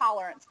high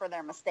tolerance for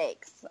their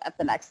mistakes at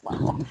the next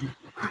level.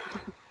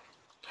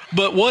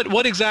 But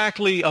what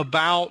exactly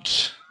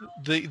about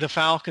the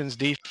Falcons'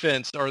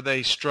 defense are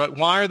they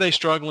why are they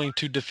struggling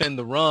to defend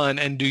the run?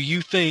 And do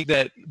you think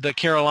that the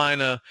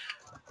Carolina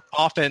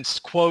offense,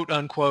 quote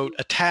unquote,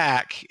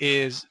 attack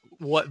is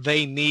what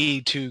they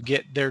need to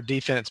get their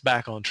defense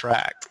back on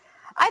track?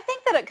 I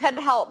think that it could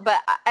help,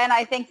 and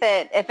I think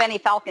that if any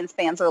Falcons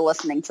fans are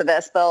listening to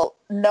this, they'll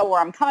know where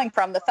I'm coming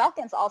from. The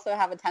Falcons also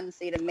have a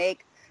tendency to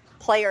make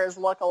players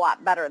look a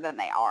lot better than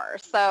they are.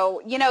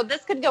 So,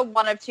 this could go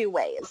one of two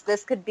ways.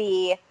 This could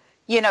be,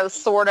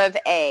 sort of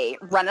a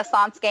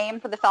renaissance game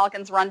for the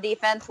Falcons run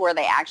defense where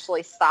they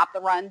actually stop the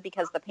run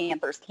because the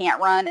Panthers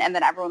can't run. And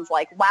then everyone's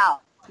like,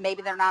 wow,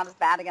 maybe they're not as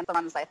bad against the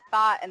run as I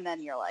thought. And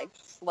then you're like,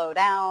 slow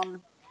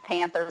down.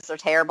 Panthers are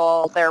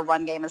terrible. Their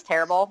run game is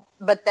terrible.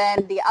 But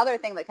then the other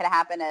thing that could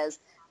happen is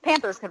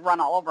Panthers could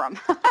run all over them.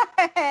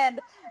 And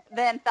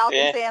then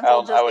Falcons fans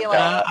will just be like...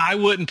 I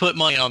wouldn't put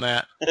money on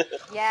that.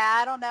 Yeah,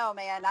 I don't know,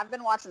 man. I've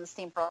been watching this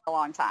team for a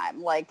long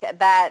time.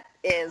 That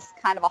is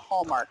kind of a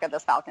hallmark of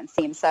this Falcons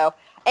team. So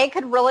it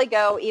could really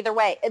go either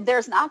way.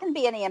 There's not going to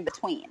be any in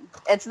between.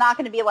 It's not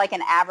going to be like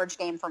an average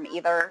game from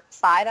either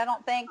side, I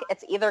don't think.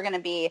 It's either going to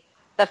be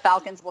the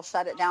Falcons will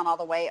shut it down all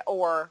the way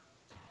or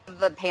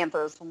the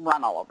Panthers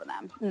run all over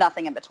them.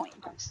 Nothing in between.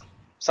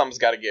 Something's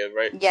got to give,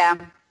 right? Yeah.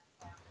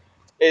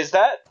 Is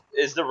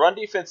the run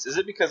defense, is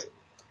it because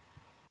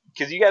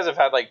you guys have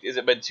had, has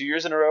it been 2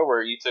 years in a row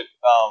where you took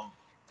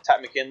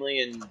Pat McKinley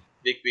and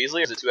Vic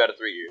Beasley, or is it 2 out of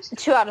 3 years?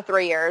 2 out of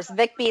 3 years.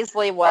 Vic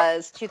Beasley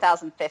was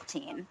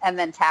 2015, and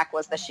then Tack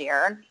was this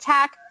year.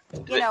 Tack,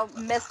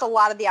 missed a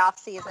lot of the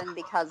offseason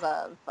because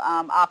of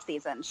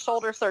off-season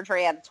shoulder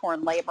surgery, had a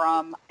torn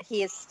labrum.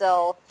 He is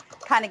still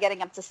kind of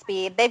getting up to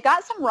speed. They've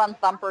got some run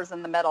thumpers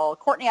in the middle.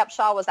 Courtney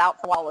Upshaw was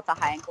out for a while with a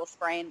high ankle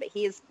sprain, but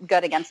he's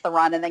good against the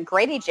run. And then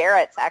Grady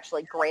Jarrett's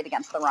actually great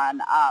against the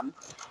run.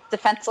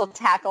 Defensive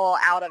tackle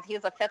he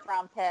was a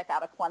 5th-round pick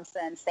out of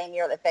Clemson, same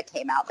year that Vic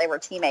came out. They were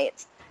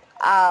teammates.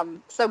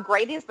 So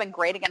Grady's been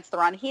great against the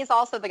run. He's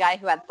also the guy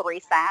who had 3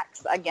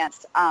 sacks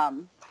against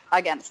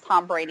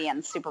Tom Brady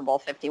in Super Bowl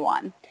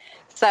 51.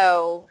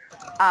 So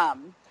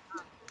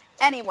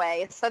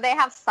anyway, so they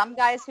have some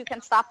guys who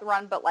can stop the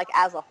run, but like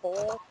as a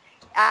whole,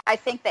 I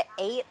think that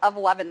 8 of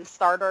 11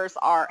 starters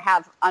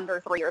have under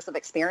 3 years of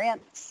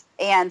experience.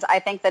 And I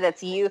think that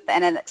it's youth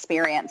and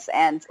inexperience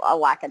and a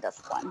lack of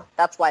discipline.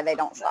 That's why they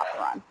don't stop the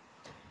run.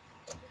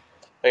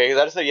 Okay, I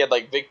just said you had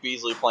like Vic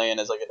Beasley playing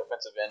as like a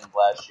defensive end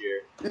last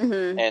year,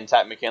 and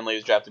Tat McKinley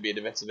was drafted to be a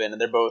defensive end, and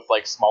they're both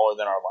like smaller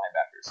than our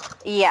linebackers.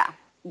 Yeah.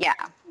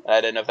 I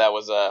didn't know if that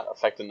was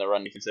affecting the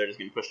run because they're just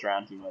getting pushed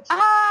around too much.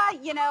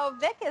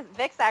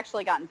 Vic's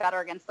actually gotten better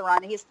against the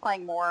run. He's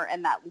playing more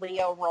in that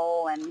Leo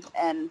role and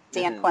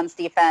Dan Quinn's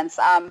defense.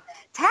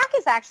 Tack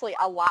is actually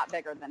a lot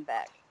bigger than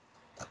Vic.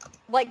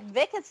 Like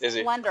Vic is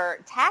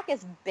slender. Tack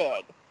is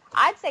big.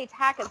 I'd say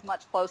Tack is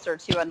much closer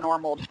to a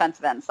normal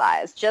defensive end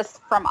size,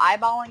 just from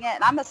eyeballing it.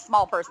 And I'm a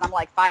small person. I'm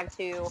like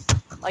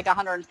 5'2", like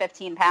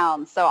 115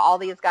 pounds. So all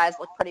these guys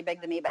look pretty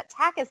big to me. But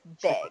Tack is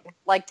big.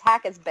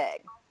 Tack is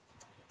big.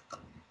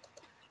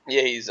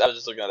 Yeah, I was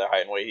just looking at their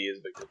height and weight. He is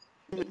bigger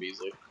than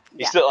Beasley.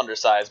 He's still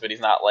undersized, but he's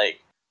not like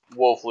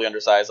woefully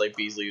undersized like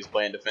Beasley, who's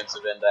playing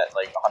defensive end at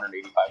like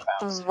 185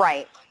 pounds.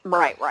 Right.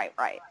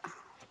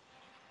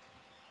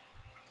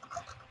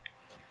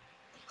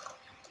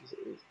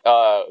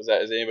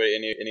 Is anybody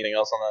anything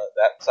else on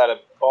that side of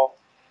the ball,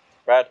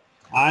 Brad?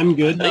 I'm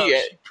good. No,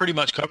 pretty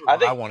much covered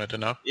what I wanted to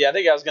know. Yeah, I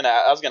think I was gonna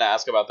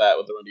ask about that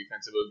with the run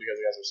defense. It was because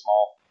the guys are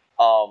small.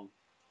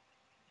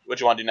 What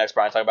you want to do next,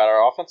 Brian? Talk about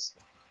our offense.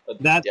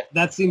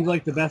 That seems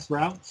like the best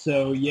route.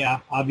 So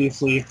yeah,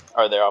 obviously.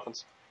 Or their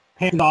offense.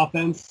 Panthers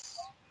offense,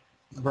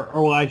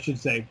 or I should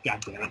say,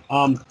 goddamn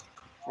it.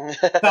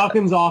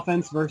 Falcons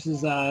offense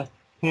versus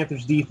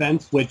Panthers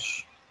defense,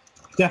 which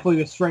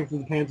definitely the strength of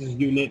the Panthers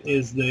unit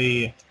is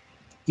the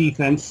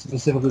defense,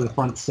 specifically the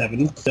front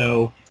 7.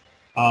 So,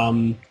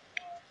 Brad,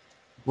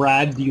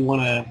 do you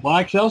want to? Well,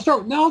 actually, I'll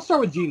start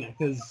with Jeanna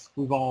because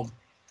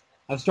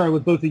I've started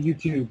with both of you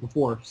two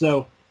before.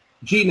 So,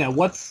 Jeanna,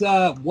 what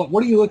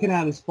are you looking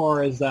at as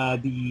far as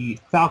the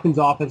Falcons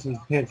offense and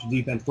the Panthers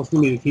defense? What's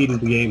going to be the key to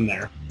the game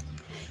there?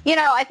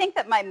 I think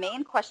that my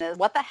main question is,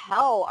 what the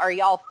hell are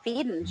y'all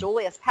feeding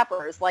Julius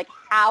Peppers? Like,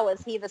 how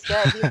is he this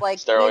good? He's like,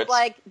 steroids. He's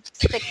like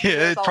 6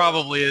 years it old.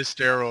 Probably is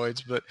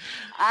steroids, but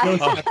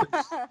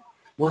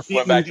we're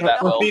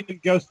feeding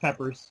ghost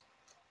peppers.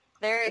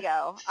 There you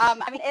go.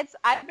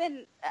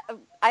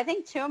 I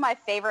think 2 of my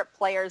favorite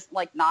players,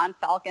 like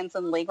non-Falcons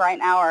in the league right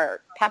now,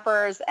 are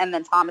Peppers and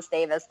then Thomas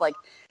Davis. Like,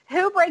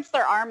 who breaks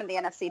their arm in the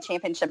NFC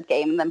Championship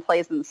game and then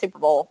plays in the Super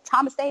Bowl?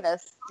 Thomas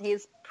Davis.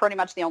 He's pretty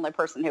much the only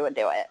person who would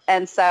do it.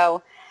 And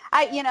so,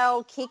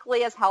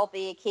 Kuechly is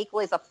healthy.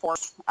 Kuechly's a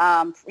force.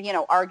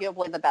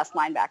 Arguably the best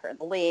linebacker in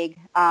the league.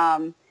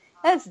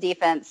 His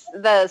defense,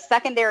 the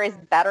secondary is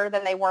better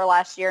than they were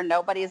last year.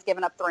 Nobody's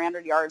given up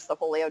 300 yards to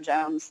Julio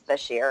Jones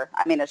this year.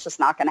 I mean, it's just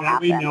not going to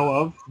happen. That we know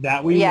of.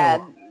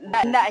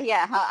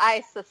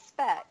 I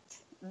suspect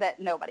that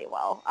nobody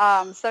will.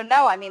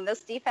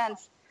 This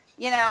defense,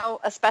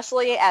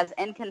 especially as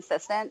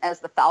inconsistent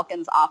as the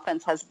Falcons'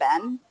 offense has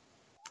been,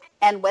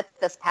 and with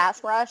this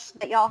pass rush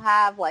that y'all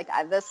have,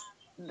 this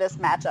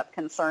matchup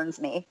concerns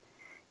me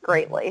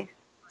greatly.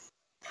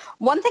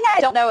 One thing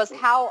I don't know is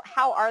how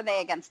are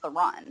they against the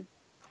run?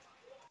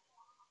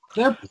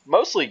 They're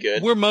mostly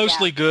good. We're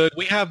mostly good.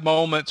 We have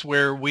moments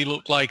where we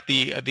look like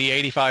the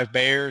 85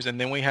 Bears,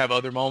 and then we have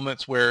other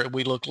moments where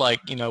we look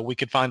like, we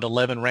could find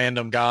 11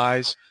 random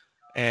guys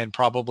and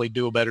probably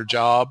do a better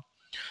job.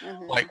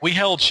 Mm-hmm. Like, we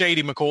held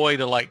Shady McCoy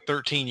to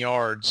 13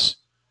 yards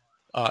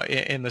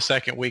in the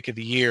second week of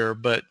the year,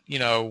 but,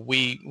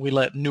 we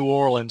let New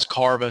Orleans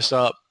carve us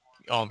up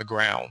on the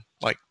ground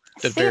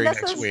very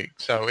next week.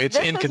 So it's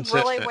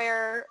inconsistent.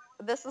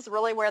 This is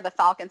really where the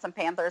Falcons and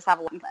Panthers have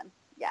a limit.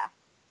 Yeah.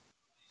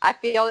 I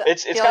feel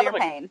your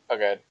pain.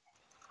 Okay.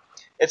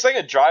 It's like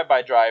a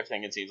drive-by-drive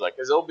thing, it seems like.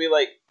 Because it'll be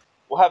like,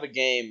 we'll have a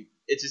game.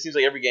 It just seems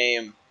like every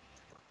game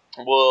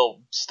will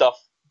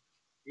stuff,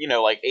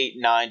 8,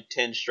 9,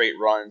 10 straight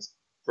runs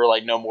for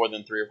no more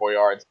than 3 or 4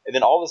 yards. And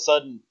then all of a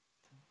sudden,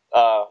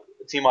 the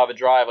team will have a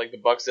drive like the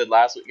Bucs did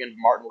last weekend.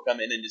 Martin will come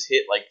in and just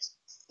hit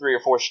 3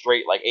 or 4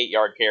 straight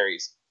 8-yard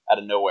carries out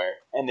of nowhere.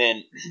 And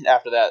then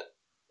after that,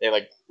 they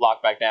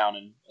lock back down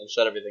and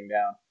shut everything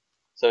down.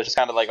 So it's just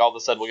kind of all of a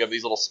sudden we'll get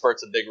these little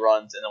spurts of big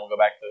runs, and then we'll go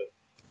back to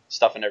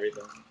stuffing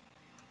everything.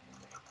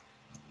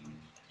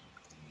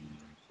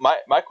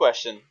 My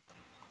question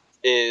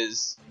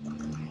is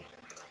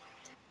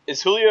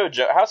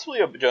how's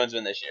Julio Jones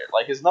been this year?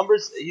 Like his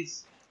numbers,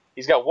 he's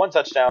got 1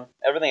 touchdown.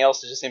 Everything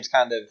else just seems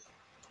kind of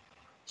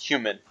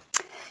human.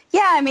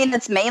 Yeah, I mean,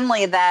 it's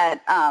mainly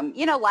that,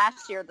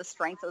 last year the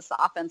strength of this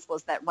offense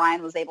was that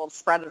Ryan was able to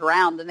spread it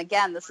around. And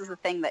again, this is the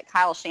thing that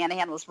Kyle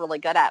Shanahan was really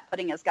good at,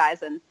 putting his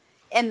guys in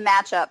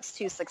matchups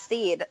to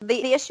succeed.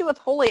 The issue with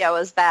Julio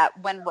is that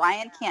when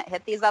Ryan can't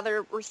hit these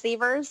other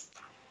receivers,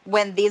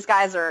 when these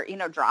guys are,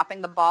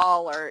 dropping the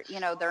ball or,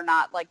 they're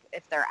not, like,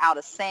 if they're out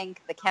of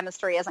sync, the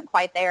chemistry isn't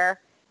quite there,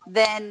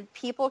 then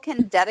people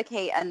can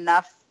dedicate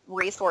enough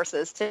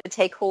resources to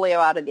take Julio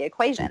out of the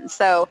equation.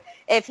 So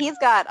if he's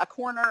got a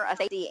corner, a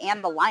safety,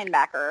 and the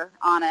linebacker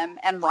on him,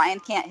 and Ryan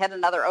can't hit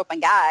another open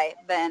guy,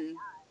 then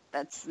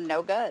that's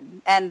no good.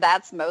 And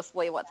that's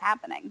mostly what's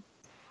happening.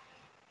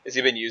 Has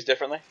he been used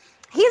differently?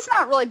 He's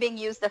not really being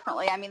used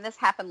differently. I mean, this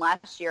happened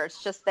last year.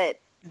 It's just that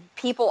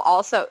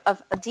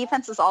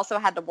defenses also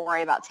had to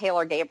worry about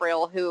Taylor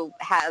Gabriel, who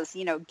has,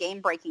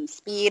 game-breaking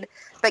speed.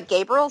 But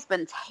Gabriel's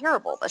been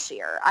terrible this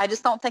year. I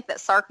just don't think that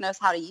Sark knows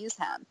how to use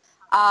him.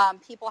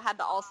 People had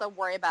to also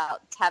worry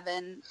about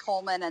Tevin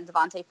Coleman and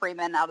Devontae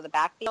Freeman out of the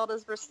backfield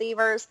as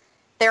receivers.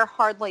 They're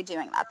hardly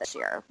doing that this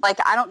year. Like,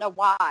 I don't know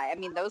why. I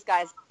mean, those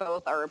guys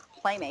both are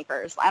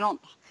playmakers. I don't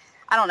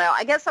know.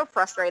 I get so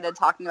frustrated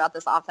talking about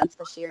this offense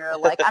this year.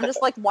 Like, I'm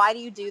just like, why do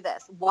you do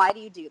this? Why do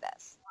you do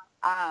this?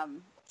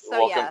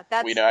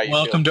 That's we know how you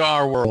welcome feel. to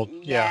our world.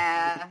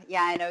 Yeah,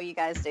 I know you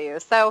guys do.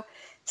 So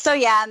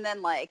yeah, and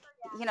then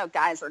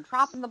guys are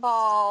dropping the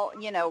ball.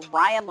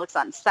 Ryan looks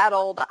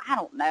unsettled. I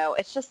don't know.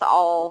 It's just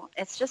all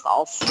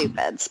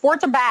stupid.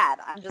 Sports are bad.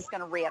 I'm just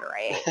going to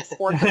reiterate.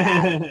 Sports are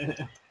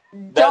bad.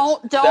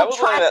 Don't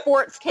try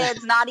sports,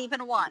 kids. Not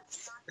even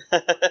once.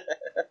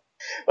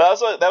 Well,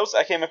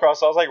 I came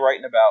across. I was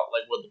writing about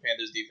what the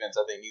Panthers defense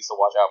I think needs to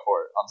watch out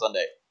for on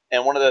Sunday.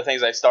 And one of the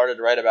things I started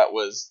to write about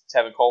was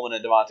Tevin Coleman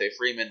and Devontae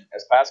Freeman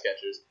as pass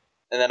catchers.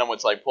 And then I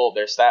went to pull up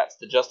their stats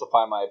to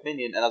justify my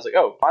opinion, and I was like,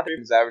 "Oh, Devontae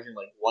Freeman's averaging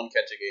 1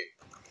 catch a game."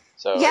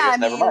 So yeah,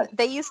 never mind.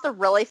 They used to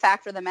really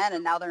factor them in,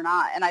 and now they're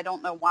not, and I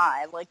don't know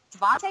why.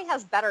 Devontae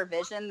has better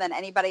vision than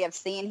anybody I've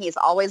seen. He's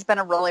always been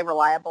a really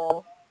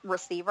reliable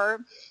receiver.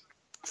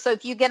 So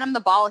if you get him the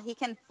ball, he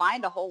can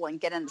find a hole and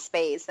get into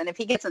space. And if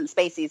he gets into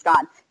space, he's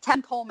gone.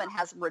 Tevin Coleman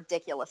has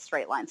ridiculous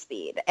straight line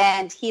speed,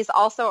 and he's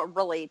also a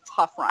really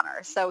tough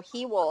runner. So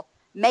he will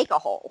make a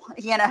hole,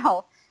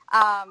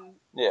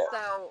 Yeah.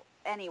 So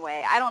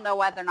anyway, I don't know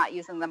why they're not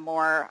using them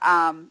more.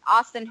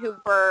 Austin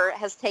Hooper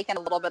has taken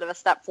a little bit of a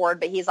step forward,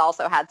 but he's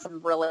also had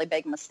some really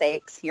big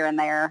mistakes here and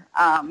there.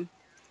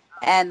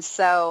 And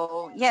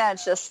so, yeah,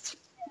 it's just,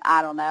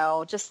 I don't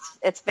know,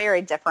 it's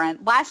very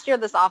different. Last year,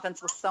 this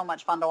offense was so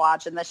much fun to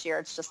watch, and this year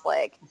it's just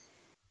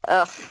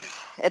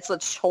it's a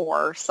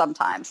chore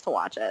sometimes to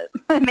watch it.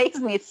 It makes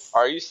me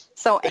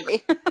so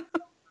angry.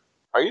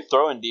 Are you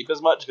throwing deep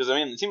as much? Because,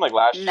 it seemed like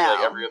last year,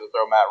 every other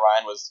throw, Matt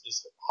Ryan was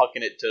just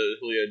hucking it to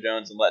Julio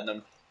Jones and letting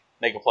him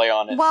make a play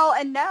on it. Well,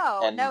 and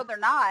no, they're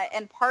not.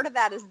 And part of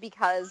that is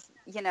because,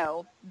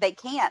 they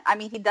can't.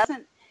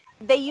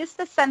 They used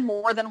to send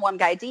more than one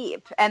guy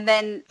deep. And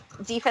then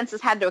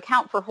defenses had to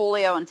account for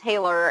Julio and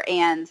Taylor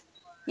and,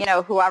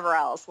 whoever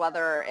else,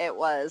 whether it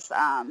was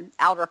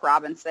Aldrick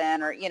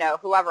Robinson or,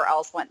 whoever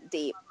else went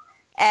deep.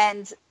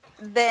 And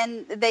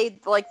then they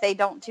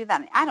don't do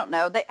that. I don't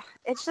know.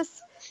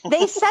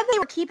 They said they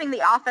were keeping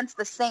the offense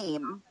the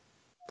same,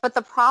 but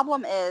the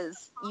problem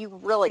is you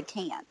really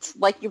can't.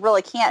 You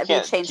really can't if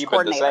you change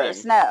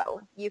coordinators.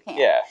 No, you can't.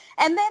 Yeah.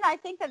 And then I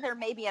think that there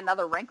may be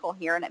another wrinkle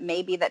here, and it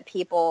may be that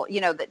people,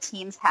 that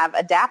teams have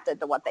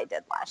adapted to what they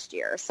did last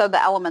year. So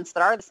the elements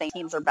that are the same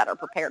teams are better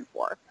prepared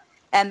for.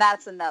 And that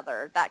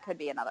could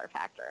be another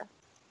factor.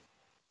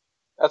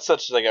 That's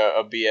such a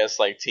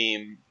BS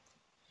team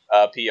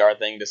PR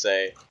thing to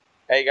say.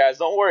 Hey guys,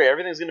 don't worry.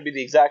 Everything's going to be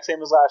the exact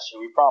same as last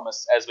year. We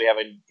promise. As we have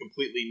a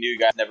completely new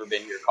guy, never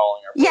been here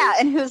calling our plays. Yeah,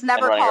 and who's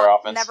never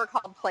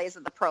called plays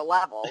at the pro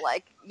level.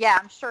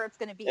 I'm sure it's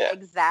going to be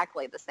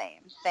exactly the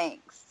same.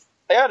 Thanks.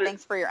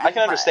 Thanks for your input. I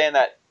can understand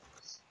that.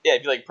 Yeah,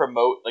 if you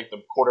promote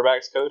the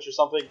quarterback's coach or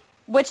something,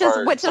 which is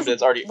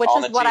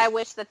what I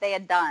wish that they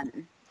had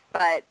done.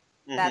 But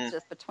that's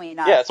just between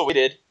us. Yeah, that's what we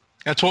did.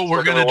 That's what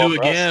we're going to do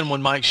again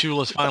when Mike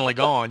Shula's finally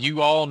gone.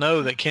 You all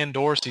know that Ken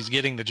Dorsey's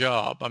getting the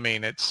job.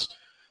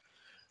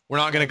 We're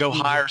not going to go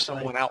hire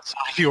someone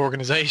outside the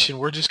organization.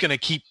 We're just going to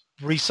keep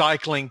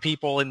recycling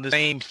people in the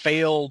same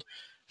failed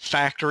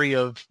factory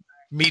of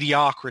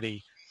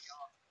mediocrity.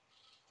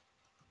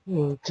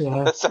 Oh,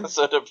 God. That sounds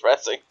so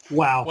depressing.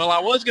 Wow. Well,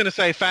 I was going to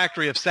say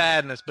factory of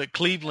sadness, but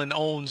Cleveland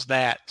owns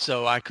that,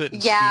 so I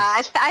couldn't.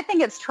 Yeah, I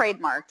think it's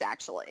trademarked,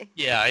 actually.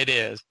 Yeah, it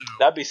is.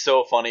 That'd be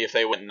so funny if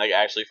they went and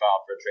actually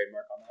filed for a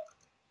trademark on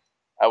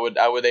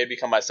that. They'd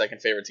become my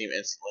second favorite team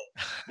instantly.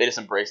 They just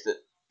embraced it.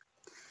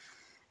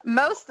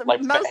 Most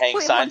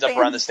hang signs up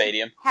around the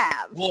stadium.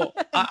 Have. Well,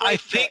 I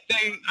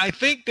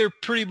think they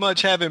pretty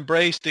much have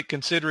embraced it,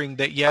 considering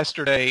that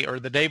yesterday or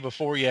the day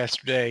before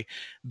yesterday,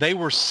 they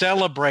were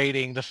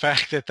celebrating the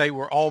fact that they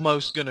were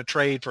almost going to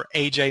trade for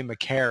A.J.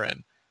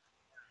 McCarron.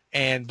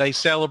 and they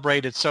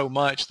celebrated so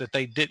much that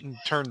they didn't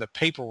turn the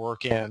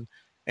paperwork in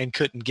and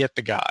couldn't get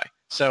the guy.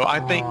 So I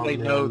think they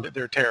know that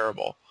they're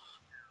terrible.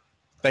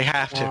 They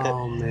have to.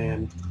 Oh,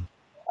 man.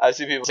 I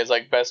see people say it's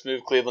like best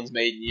move Cleveland's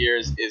made in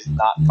years is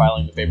not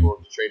filing the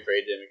paperwork to trade for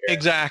AJ McCarron.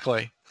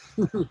 Exactly.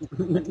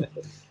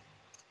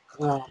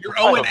 You're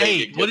I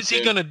 0-8. What is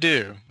he going to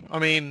do? I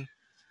mean,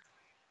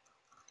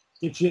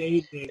 get you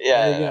 8.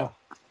 Yeah. There you go.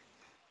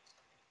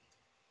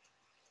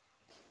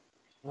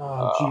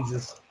 Oh,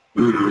 Jesus.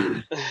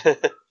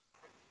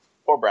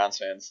 Poor Browns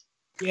fans.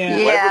 Yeah.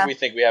 Whenever we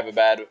think we have it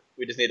bad,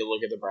 we just need to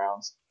look at the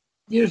Browns.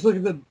 You just look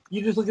at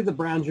the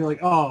Browns. You're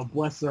like, oh,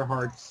 bless their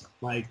hearts.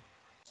 Like,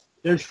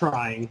 they're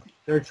trying.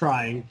 They're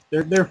failing.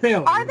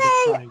 Are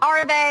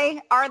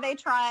they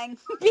trying?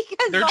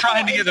 Because they're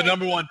trying to get the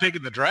number 1 pick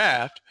in the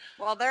draft.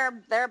 Well,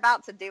 they're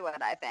about to do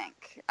it, I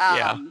think.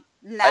 Yeah.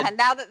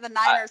 Now that the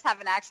Niners have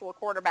an actual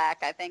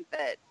quarterback, I think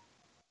that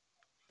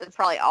it's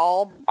probably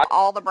all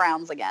the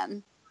Browns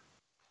again.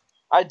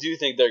 I do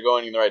think they're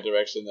going in the right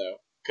direction, though,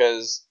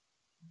 because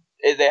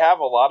they have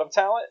a lot of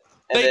talent.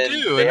 And they then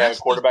do. They and have a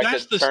quarterback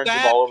that turns the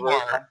ball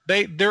over.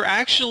 They're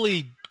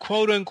actually,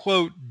 quote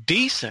unquote,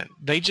 decent.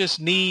 They just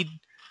need,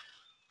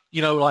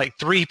 like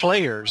 3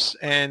 players,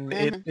 and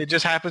it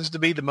just happens to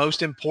be the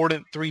most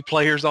important 3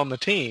 players on the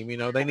team.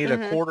 They need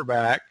a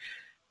quarterback.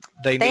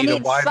 They need a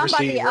wide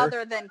somebody receiver.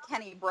 other than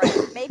Kenny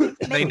Britt. Maybe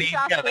they need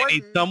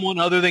someone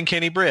other than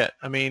Kenny Britt.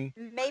 I mean,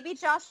 maybe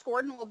Josh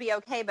Gordon will be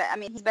okay, but I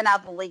mean, he's been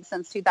out of the league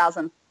since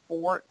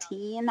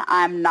 2014.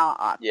 I'm not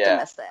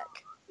optimistic.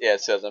 Yeah,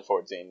 it's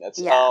 2014. That's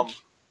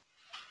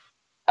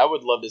I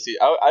would love to see.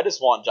 I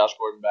just want Josh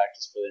Gordon back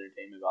just for the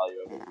entertainment value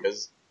of it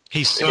because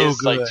he's so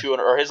good. Like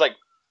 200 or his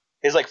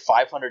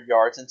 500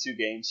 yards in 2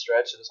 games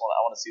stretch. I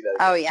want to see that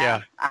again. Oh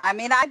yeah. I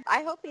mean,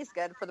 I hope he's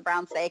good for the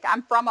Browns' sake.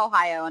 I'm from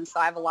Ohio, and so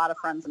I have a lot of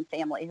friends and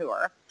family who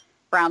are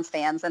Browns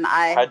fans, and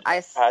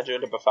how'd you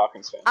end up a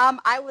Falcons fan?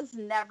 I was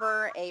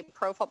never a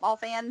pro football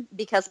fan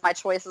because my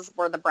choices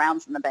were the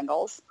Browns and the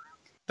Bengals.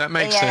 That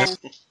makes sense.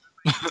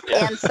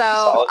 And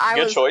so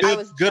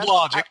good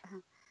logic.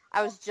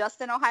 I was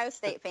just an Ohio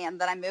State fan.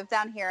 Then I moved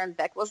down here, and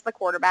Vic was the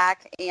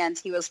quarterback, and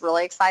he was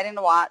really exciting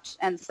to watch.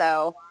 And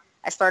so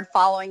I started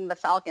following the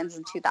Falcons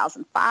in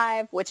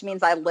 2005, which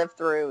means I lived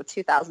through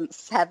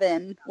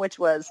 2007, which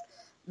was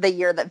the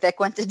year that Vic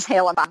went to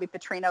jail and Bobby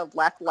Petrino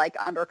left like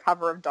under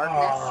cover of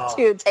darkness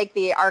to take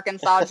the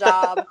Arkansas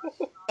job.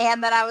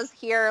 And then I was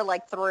here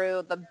like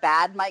through the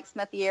bad Mike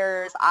Smith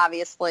years,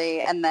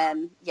 obviously. And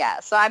then,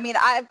 so I mean,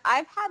 I've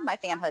had my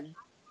fanhood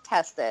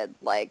tested.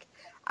 Like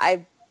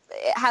it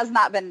has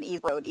not been an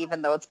easy road,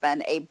 even though it's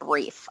been a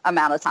brief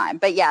amount of time.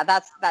 But yeah,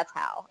 that's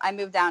how I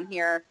moved down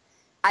here.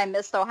 I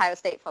missed Ohio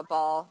State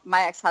football.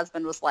 My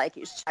ex-husband was like,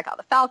 you should check out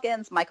the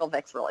Falcons. Michael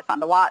Vick's really fun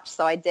to watch.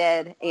 So I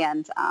did,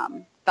 and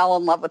fell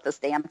in love with this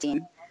damn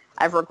team.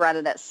 I've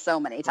regretted it so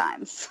many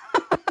times,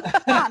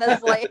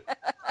 honestly.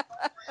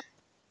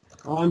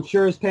 Well, I'm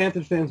sure as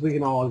Panthers fans, we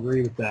can all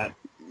agree with that.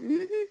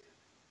 Mm-hmm.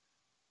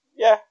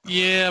 Yeah.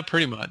 Yeah,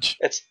 pretty much.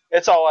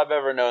 It's all I've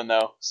ever known,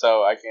 though,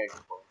 so I can't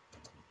complain.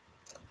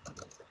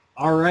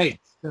 All right.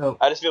 So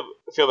I just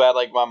feel bad.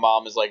 Like my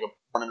mom is like a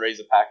born and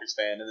raised a Packers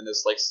fan, and then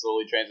just like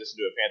slowly transitioned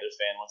to a Panthers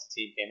fan once the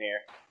team came here.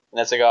 And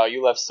that's like, oh,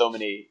 you left so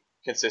many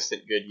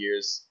consistent good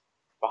years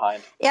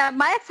behind. Yeah,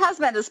 my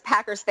ex-husband is a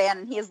Packers fan,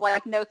 and he's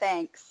like, no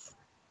thanks.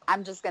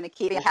 I'm just going to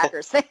keep being a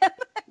Packers fan.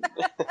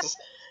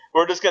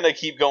 We're just going to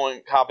keep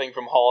hopping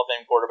from Hall of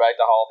Fame quarterback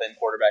to Hall of Fame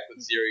quarterback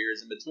with 0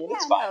 years in between. Yeah,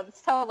 it's fine. No,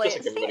 it's totally. Just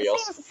like everybody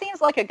else.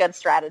 Seems like a good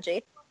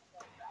strategy.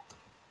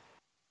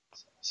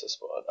 So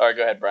spoiled. All right,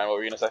 go ahead, Brian. What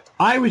were you going to say?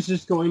 I was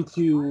just going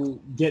to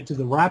get to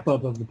the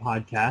wrap-up of the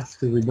podcast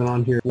because we've been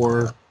on here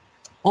for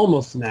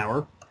almost an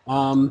hour.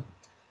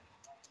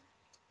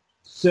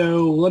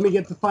 So let me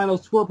get the final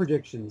score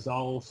predictions.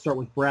 I'll start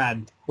with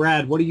Brad.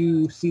 Brad, what do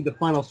you see the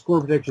final score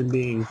prediction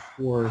being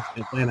for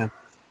Atlanta?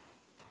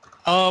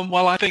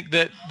 Well, I think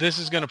that this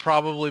is going to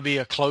probably be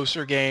a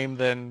closer game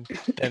than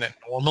it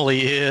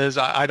normally is.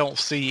 I don't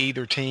see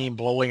either team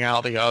blowing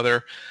out the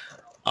other.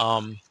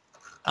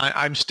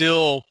 I'm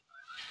still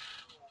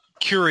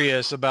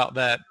curious about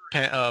that.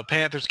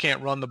 Panthers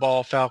can't run the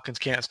ball. Falcons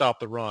can't stop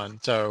the run.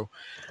 So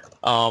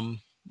I'm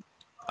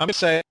going to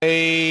say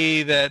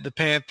that the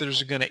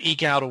Panthers are going to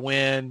eke out a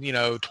win,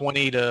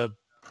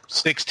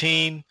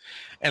 20-16,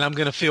 and I'm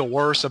going to feel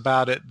worse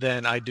about it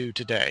than I do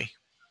today.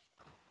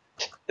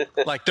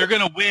 Like they're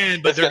going to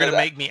win, but they're going to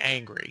make me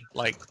angry,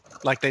 like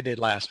they did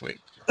last week.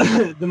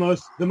 the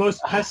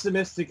most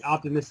pessimistic,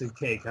 optimistic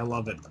take. I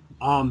love it.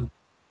 I'm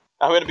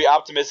going to be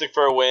optimistic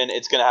for a win.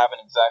 It's going to happen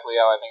exactly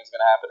how I think it's going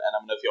to happen, and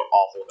I'm going to feel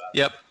awful about it.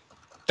 Yep,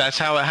 that's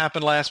how it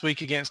happened last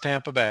week against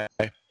Tampa Bay.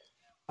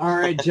 All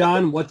right,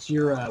 John, what's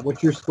your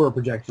score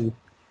projection?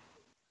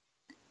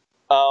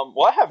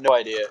 Well, I have no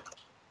idea.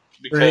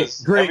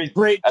 Because great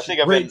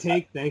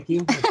take. Thank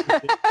you.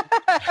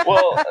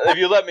 Well, if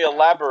you let me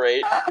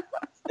elaborate,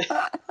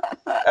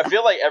 I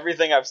feel like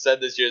everything I've said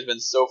this year has been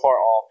so far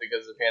off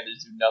because the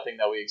Panthers do nothing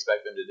that we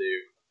expect them to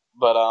do.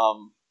 But I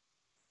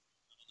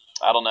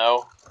don't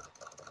know,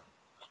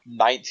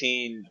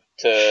 19-10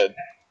 to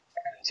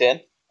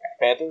 10.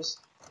 Panthers.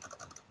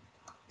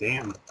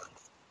 Damn.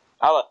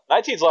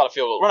 19's a lot of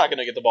field goals. We're not going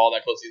to get the ball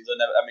that close.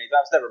 I mean,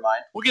 that's never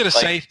mind. We'll get a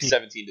safety.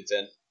 17 to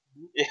 10.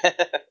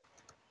 Yeah.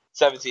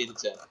 17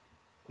 to 10.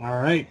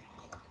 All right.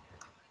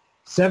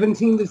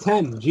 17 to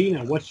 10.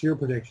 Jeanna, what's your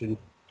prediction?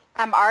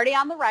 I'm already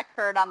on the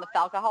record on the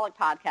Falcoholic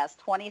podcast,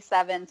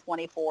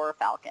 27-24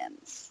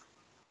 Falcons.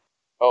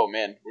 Oh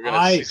man, we're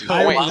gonna see some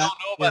points. I don't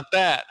know about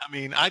that. I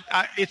mean,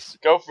 it's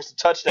go for some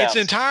touchdowns. It's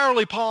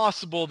entirely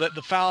possible that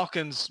the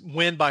Falcons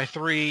win by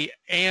 3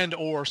 and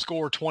or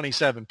score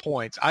 27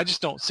 points. I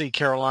just don't see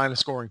Carolina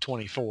scoring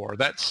 24.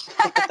 I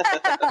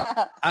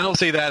don't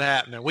see that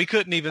happening. We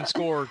couldn't even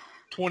score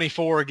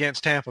 24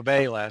 against Tampa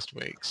Bay last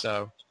week,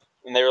 so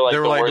and they were like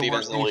the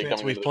worst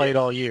defense we've played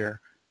all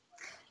year.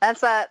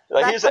 That's a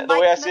Mike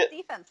Smith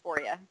defense for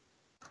you.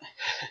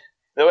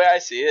 The way I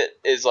see it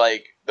is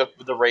like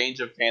the range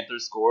of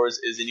Panthers scores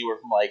is anywhere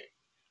from like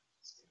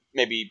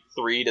maybe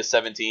 3 to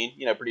 17,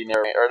 pretty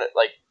narrow, or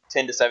like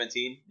 10 to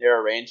 17,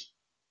 narrow range.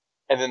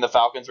 And then the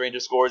Falcons' range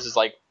of scores is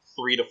like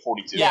 3 to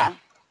 42. Yeah.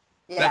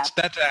 That's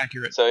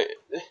accurate. So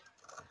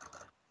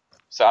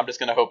I'm just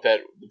gonna hope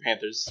that the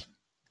Panthers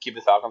keep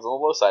the Falcons on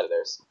the low side of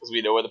theirs because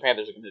we know what the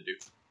Panthers are going to do.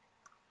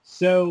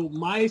 So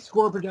my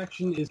score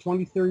projection is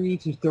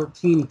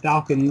 23-13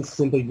 Falcons,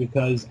 simply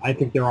because I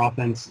think their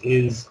offense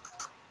is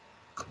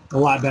a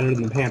lot better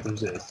than the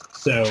Panthers is.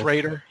 So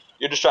traitor.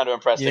 You're just trying to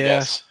impress, I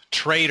guess.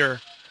 Traitor.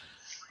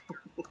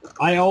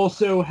 I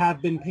also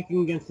have been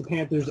picking against the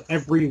Panthers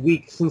every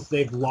week since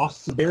they've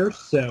lost to Bears.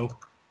 So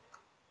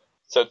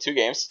 2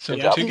 games. So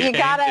you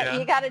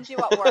gotta do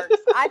what works.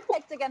 I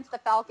picked against the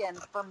Falcons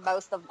for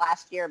most of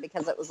last year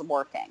because it was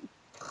working.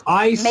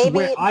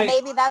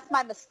 Maybe that's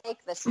my mistake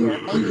this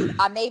year.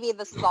 Maybe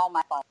this is all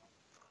my fault.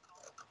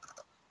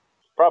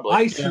 Probably.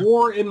 I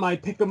swore in my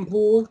pick'em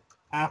pool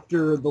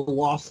after the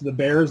loss to the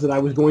Bears that I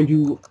was going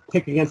to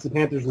pick against the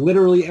Panthers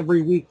literally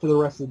every week for the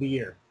rest of the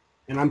year.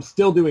 And I'm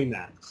still doing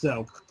that.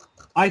 So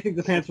I think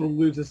the Panthers will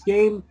lose this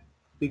game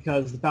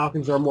because the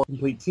Falcons are a more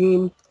complete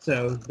team.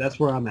 So that's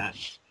where I'm at.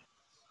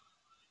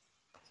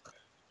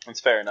 That's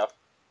fair enough.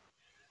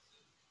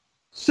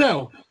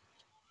 So,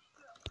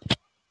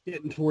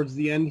 getting towards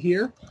the end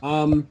here.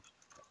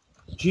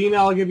 Jeanna,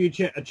 I'll give you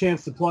a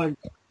chance to plug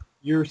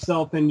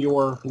yourself and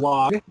your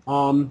blog.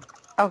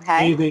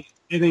 Okay.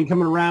 Anything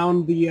coming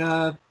around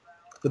the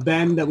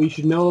bend that we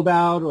should know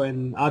about,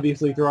 and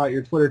obviously throw out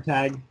your Twitter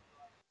tag.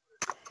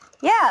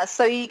 Yeah,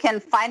 so you can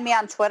find me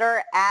on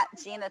Twitter at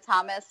Jeanna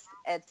Thomas.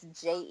 It's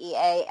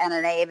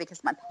Jeanna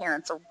because my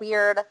parents are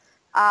weird.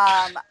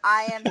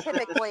 I am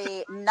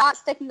typically not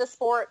sticking to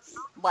sports,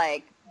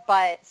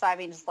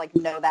 just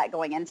know that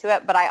going into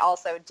it. But I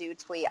also do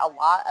tweet a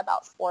lot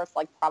about sports,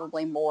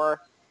 probably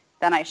more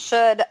than I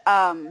should.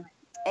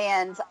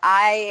 And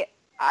I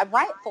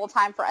write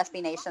full-time for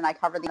SB Nation. I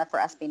cover the for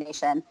SB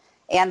Nation.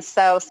 And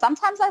so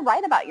sometimes I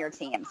write about your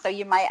team. So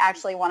you might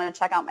actually want to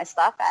check out my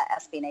stuff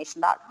at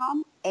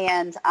sbnation.com.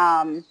 And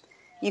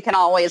you can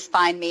always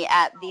find me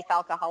at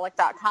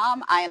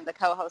thefalcoholic.com. I am the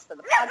co-host of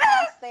the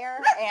podcast there.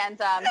 And,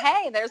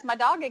 hey, there's my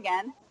dog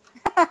again.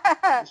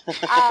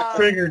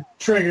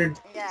 Triggered.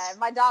 Yeah,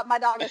 my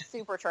dog is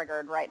super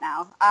triggered right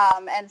now.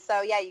 And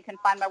so, yeah, you can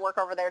find my work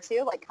over there,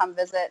 too. Come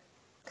visit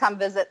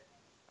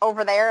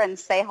over there and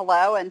say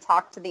hello and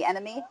talk to the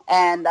enemy.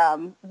 And,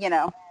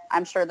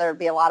 I'm sure there would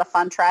be a lot of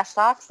fun trash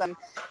talk,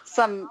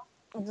 some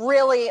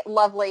really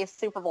lovely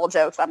Super Bowl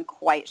jokes, I'm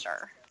quite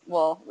sure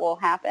will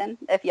happen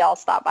if y'all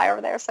stop by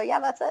over there. So yeah,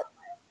 that's it.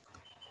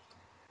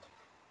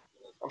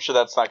 I'm sure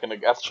that's not going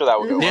to. I'm sure that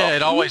will go well. Yeah,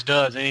 it always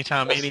does.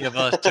 Anytime any of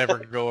us ever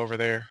go over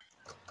there,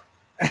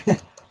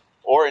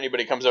 or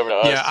anybody comes over to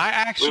us. Yeah, I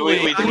actually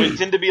we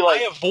tend to be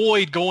like. I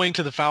avoid going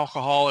to the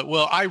Falcoholic.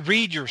 Well, I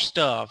read your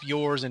stuff,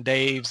 yours and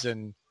Dave's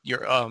and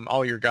your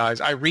all your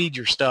guys. I read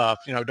your stuff.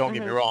 Don't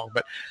get me wrong,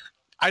 but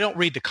I don't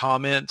read the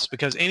comments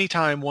because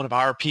anytime one of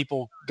our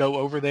people go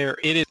over there,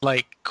 it is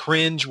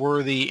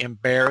cringe-worthy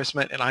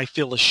embarrassment, and I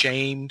feel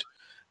ashamed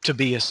to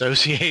be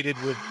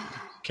associated with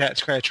Cat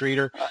Scratch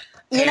Reader.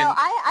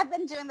 I've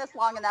been doing this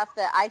long enough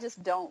that I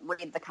just don't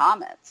read the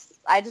comments.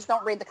 I just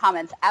don't read the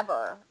comments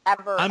ever.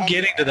 I'm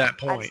getting to that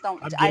point.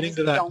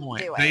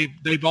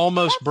 They've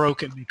almost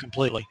broken me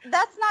completely.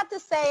 That's not to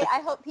say I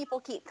hope people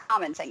keep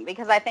commenting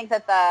because I think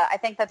that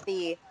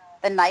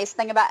the nice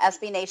thing about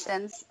SB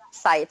Nation's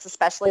sites,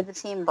 especially the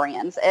team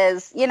brands,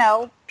 is,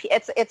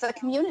 it's a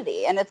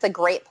community and it's a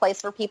great place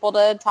for people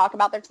to talk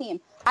about their team.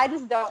 I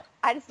just don't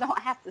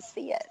have to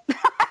see it.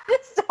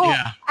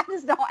 I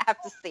just don't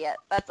have to see it.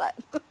 That's it.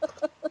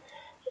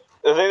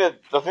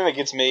 The thing that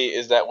gets me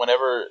is that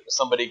whenever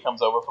somebody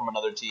comes over from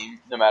another team,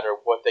 no matter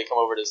what they come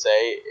over to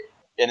say,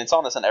 and it's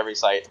on every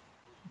site,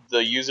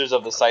 the users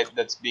of the site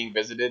that's being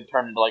visited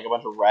turn into a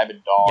bunch of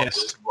rabid dogs that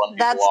just run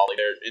people while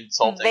they're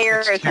insulting.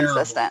 Very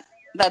consistent.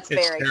 That's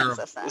very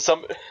consistent.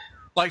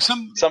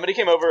 Somebody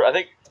came over. I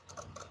think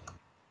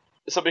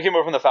somebody came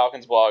over from the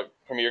Falcons blog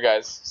from your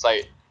guys'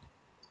 site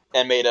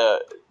and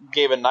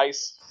gave a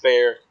nice,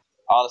 fair,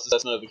 honest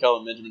assessment of the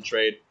Kelvin Benjamin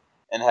trade,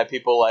 and had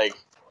people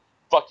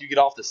fuck you, get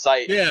off the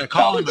site. Yeah,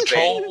 call him a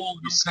troll,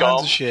 you scum.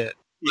 Kinds of shit.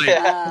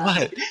 Yeah.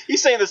 What?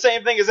 He's saying the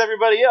same thing as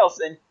everybody else,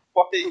 and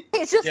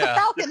he's just a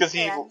Falcons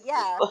fan.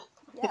 Yeah.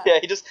 Yeah,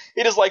 he just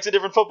likes a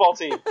different football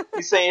team.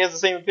 He's saying he has the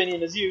same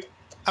opinion as you.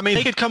 I mean,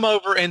 he could come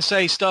over and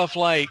say stuff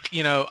like,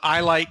 I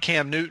like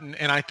Cam Newton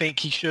and I think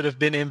he should have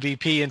been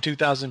MVP in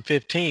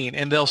 2015,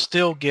 and they'll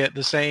still get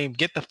the same,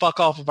 get the fuck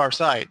off of our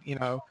site,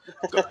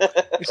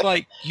 It's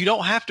like, you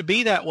don't have to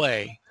be that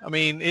way. I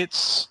mean,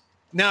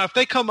 now if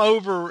they come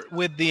over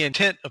with the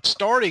intent of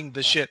starting the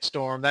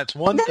shitstorm, that's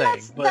one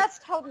thing. That's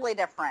totally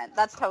different.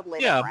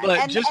 Yeah,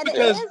 but just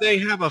because they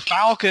have a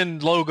Falcon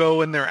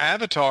logo in their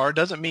avatar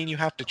doesn't mean you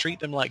have to treat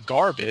them like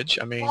garbage.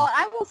 I mean, well,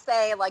 I will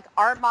say, like,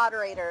 our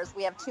moderators,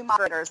 we have 2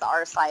 moderators at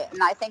our site,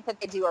 and I think that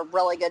they do a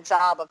really good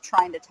job of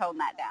trying to tone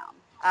that down.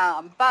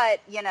 But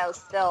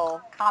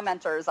still,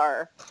 commenters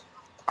are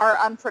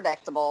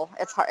unpredictable.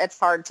 It's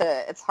hard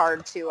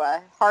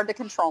to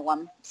control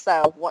them.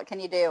 So what can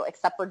you do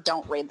except for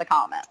don't read the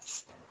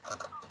comments?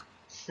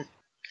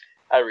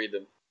 I read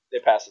them. They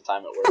pass the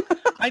time at work.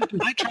 I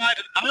try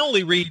to. I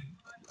only read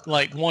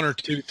like 1 or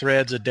 2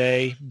 threads a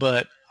day,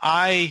 but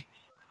I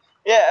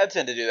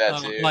tend to do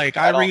that too.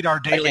 I read our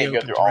daily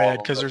open thread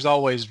because there's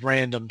always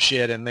random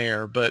shit in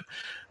there. But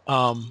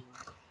I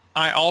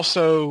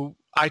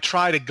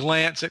try to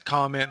glance at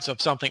comments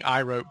of something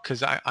I wrote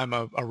because I'm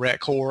a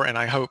rec whore, and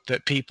I hope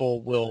that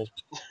people will,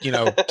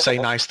 say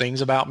nice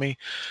things about me.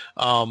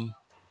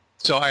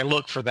 So I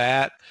look for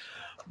that.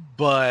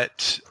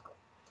 But,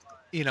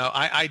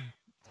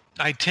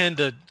 I tend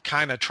to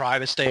kind of try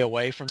to stay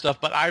away from stuff.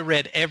 But I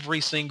read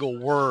every single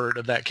word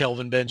of that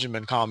Kelvin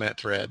Benjamin comment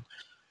thread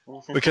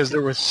because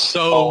there was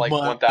so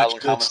much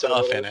good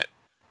stuff in it.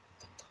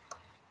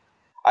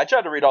 I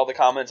try to read all the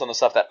comments on the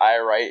stuff that I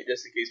write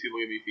just in case people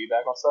give me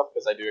feedback on stuff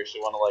because I do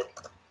actually want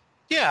to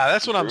Yeah,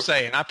 that's what I'm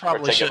saying. I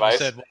probably shouldn't have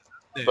said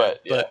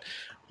but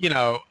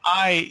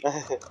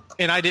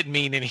I didn't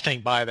mean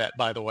anything by that,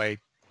 by the way,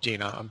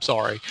 Jeanna. I'm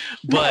sorry.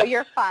 But, no,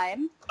 you're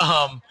fine.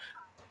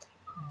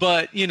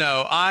 But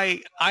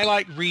I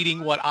like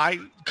reading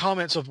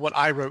comments of what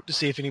I wrote to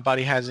see if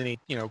anybody has any,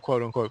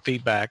 quote unquote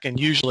feedback. And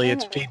usually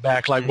it's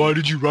feedback like, why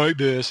did you write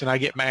this? And I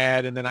get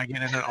mad and then I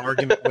get in an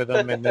argument with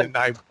them. And then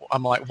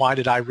I'm like, why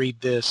did I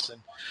read this? And,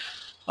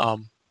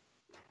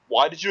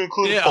 why did you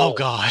include it? Oh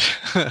God.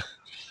 I've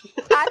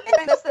been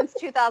doing this since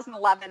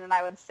 2011 and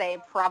I would say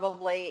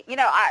probably, if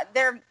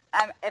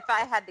I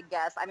had to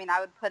guess, I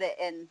would put it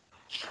in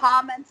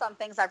comments on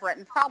things I've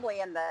written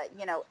probably in the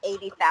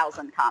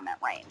 80,000 comment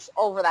range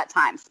over that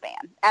time span,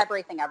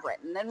 everything I've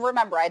written. And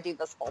remember, I do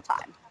this full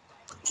time,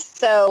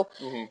 so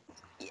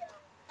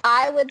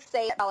I would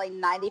say probably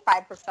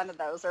 95% of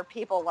those are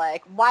people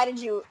like, why did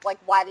you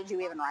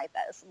even write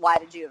this? Why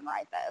did you even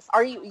write this?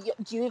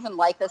 Do you even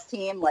like this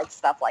team? Like,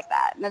 stuff like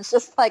that. And it's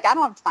just like, I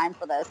don't have time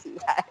for this, you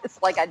guys.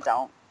 Like, I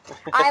don't.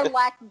 I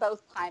lack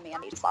both time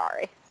and need.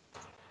 Sorry.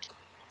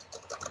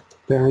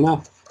 Fair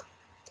enough.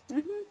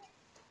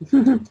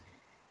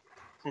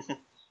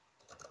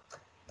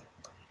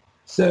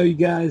 So you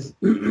guys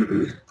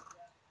got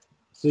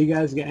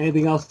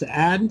anything else to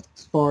add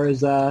as far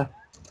as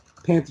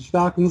Panthers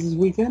Falcons this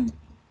weekend?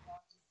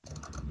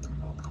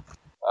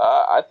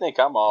 I think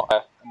I'm all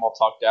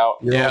talked out.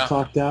 You're all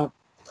talked out?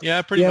 Yeah,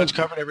 I pretty much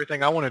covered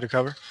everything I wanted to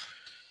cover.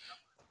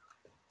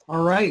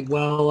 All right.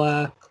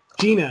 Well,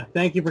 Jeanna,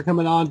 thank you for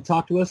coming on to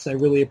talk to us. I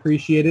really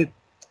appreciate it.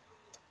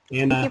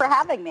 And thank you for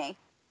having me.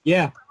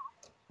 Yeah.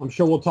 I'm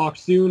sure we'll talk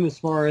soon as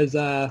far as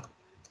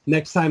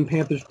next time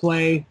Panthers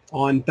play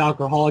on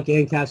Falcoholic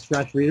and Cast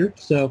Scratch Reader.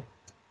 So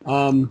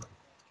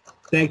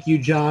thank you,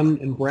 John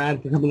and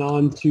Brad, for coming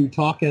on to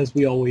talk as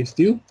we always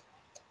do.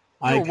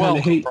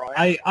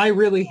 I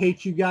really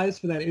hate you guys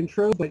for that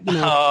intro, but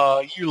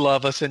Oh, you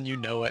love us and you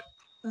know it.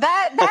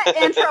 That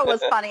intro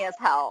was funny as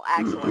hell,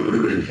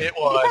 actually. It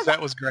was. That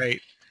was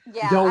great.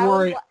 Yeah. Don't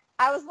worry.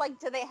 I was like,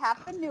 do they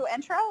have a new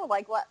intro?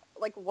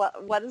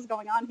 What is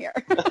going on here?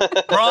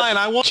 Brian,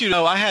 I want you to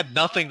know I had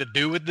nothing to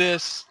do with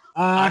this.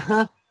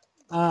 I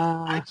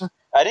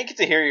didn't get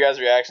to hear you guys'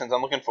 reactions.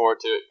 I'm looking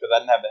forward to it because I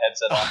didn't have the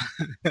headset on.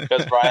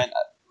 Because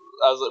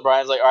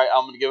Brian's like, all right,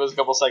 I'm going to give us a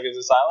couple seconds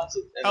of silence.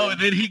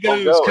 And then he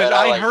goes, because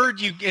I heard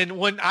you, and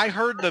when I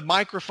heard the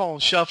microphone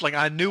shuffling,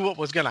 I knew what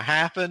was going to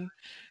happen.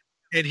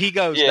 And he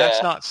goes,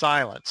 that's not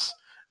silence.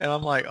 And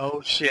I'm like, oh,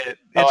 shit.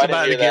 It's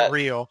about to get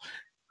real.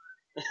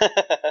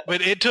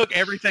 But it took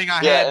everything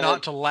I had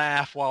not to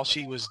laugh while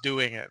she was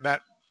doing it.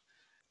 That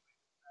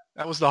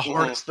was the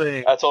hardest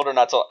thing. I told her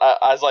not to.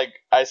 I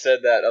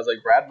said that. I was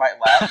like, Brad might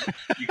laugh.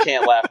 You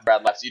can't laugh.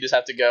 Brad laughs. You just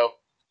have to go.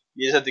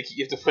 You have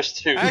to push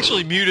through. I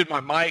actually muted my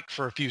mic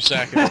for a few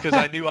seconds because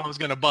I knew I was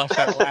going to bust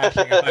out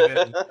laughing if I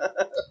didn't.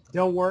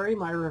 Don't worry,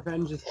 my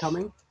revenge is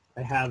coming.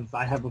 I have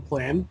a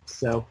plan.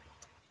 So.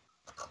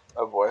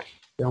 Oh boy.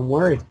 Don't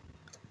worry.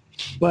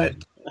 But.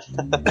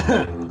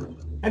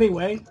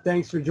 Anyway,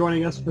 thanks for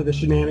joining us for the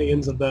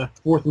shenanigans of the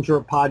Fourth and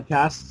Short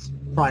podcasts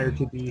prior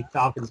to the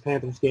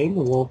Falcons-Panthers game,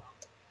 and we'll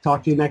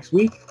talk to you next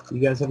week. You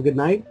guys have a good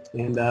night,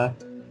 and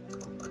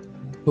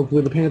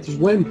hopefully the Panthers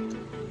win.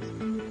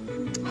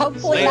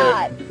 Hopefully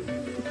not.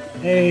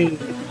 Hey.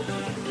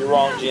 You're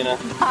wrong, Jeanna.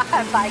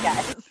 Bye,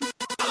 guys.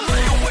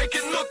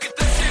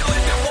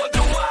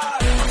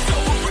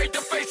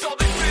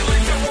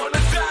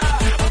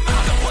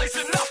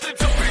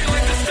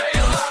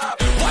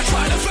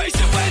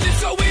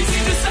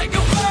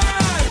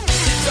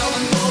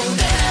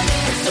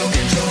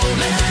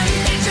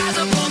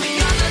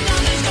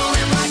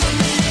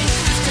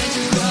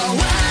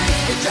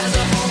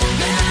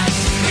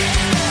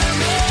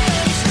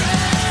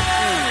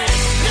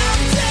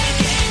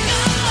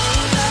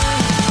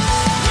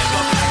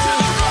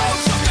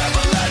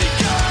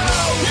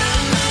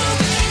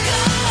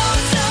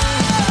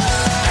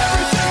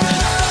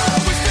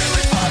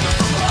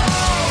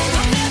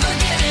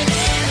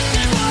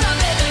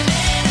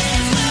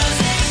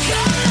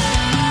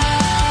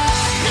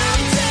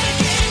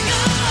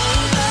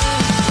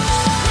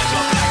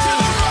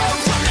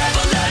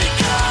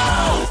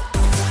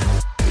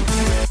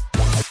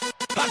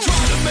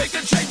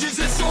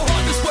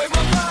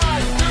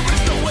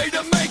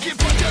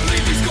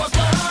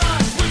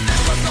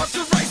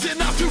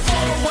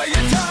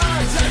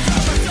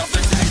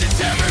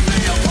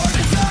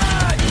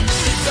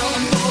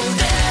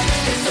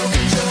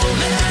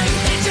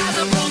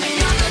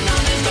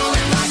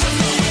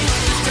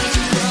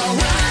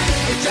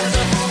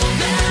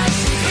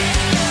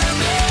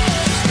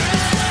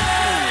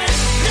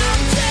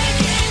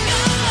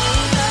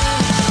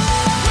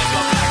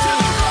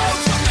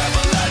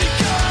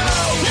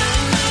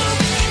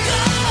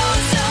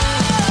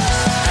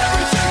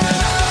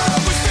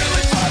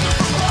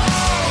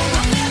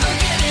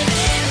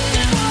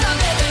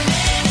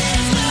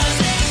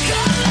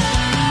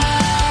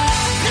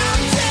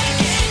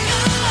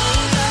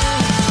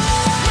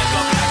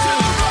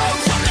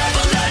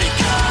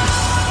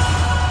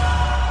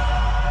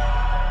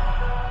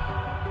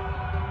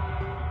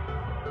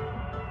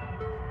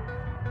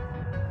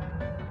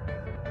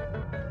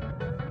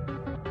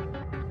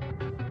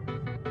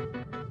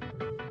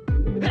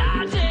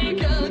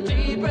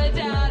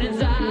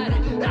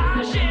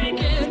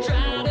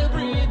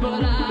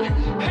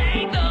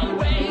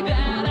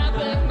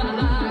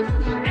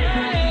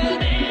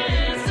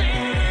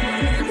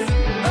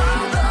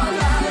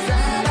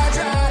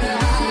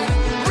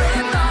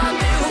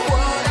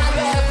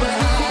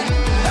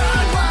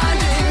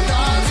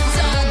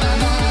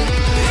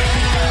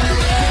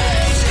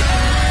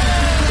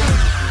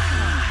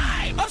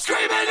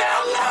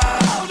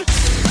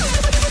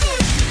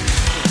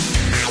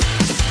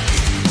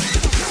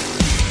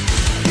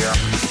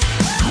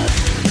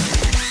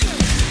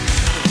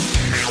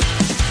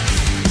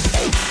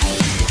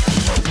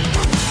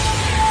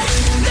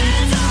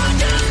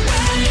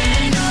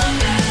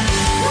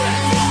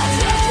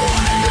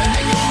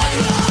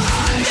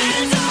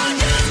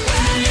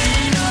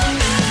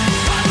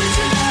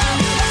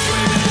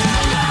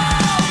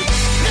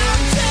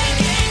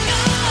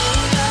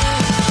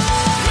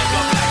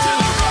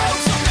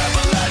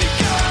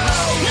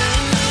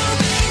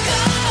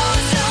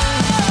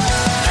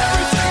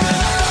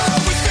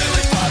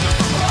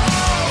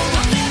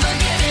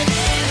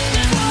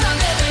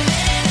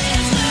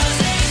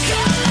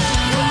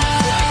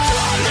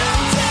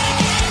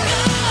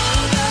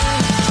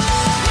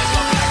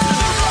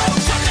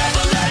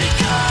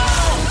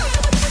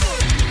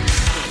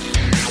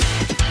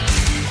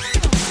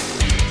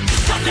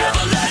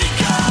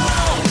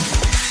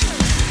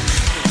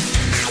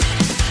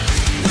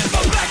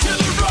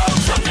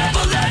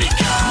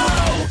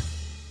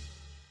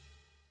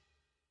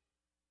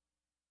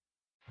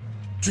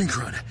 Drink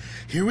run.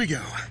 Here we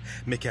go.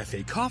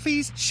 McCafe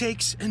coffees,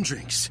 shakes, and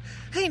drinks.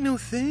 Ain't no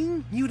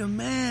thing. You the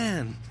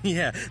man.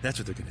 Yeah, that's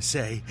what they're gonna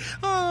say.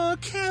 Aw,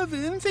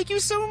 Kevin, thank you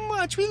so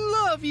much. We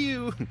love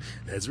you.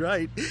 That's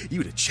right.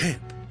 You the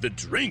champ. The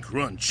drink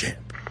run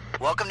champ.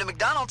 Welcome to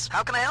McDonald's.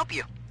 How can I help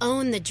you?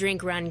 Own the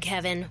drink run,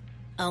 Kevin.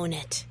 Own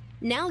it.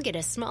 Now get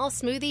a small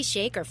smoothie,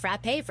 shake, or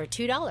frappe for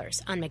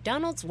 $2 on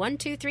McDonald's $1,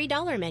 $2,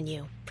 $3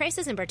 menu.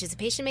 Prices and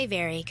participation may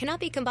vary. Cannot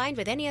be combined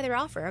with any other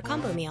offer or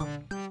combo meal.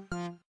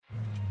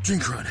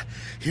 Drink run.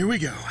 Here we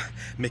go.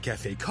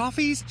 McCafe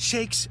coffees,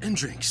 shakes, and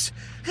drinks.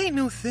 Ain't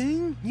no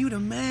thing. You the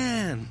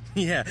man.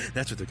 Yeah,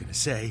 that's what they're gonna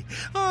say.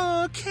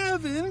 Aw,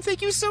 Kevin,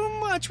 thank you so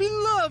much. We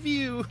love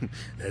you.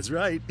 That's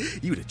right.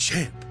 You the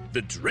champ. The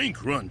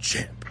drink run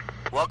champ.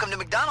 Welcome to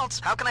McDonald's.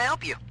 How can I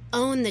help you?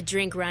 Own the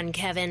drink run,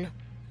 Kevin.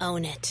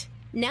 Own it.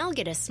 Now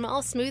get a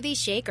small smoothie,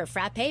 shake, or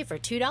frappe for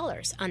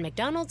 $2 on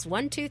McDonald's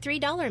 $1, $2,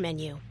 $3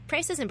 menu.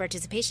 Prices and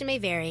participation may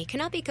vary.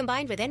 Cannot be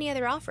combined with any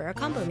other offer or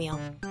combo meal.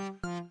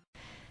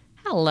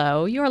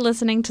 Hello, you're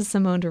listening to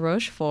Simone de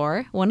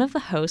Rochefort, one of the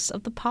hosts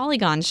of The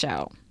Polygon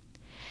Show.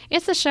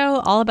 It's a show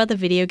all about the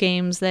video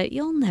games that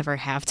you'll never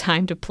have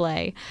time to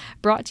play,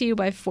 brought to you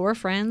by four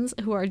friends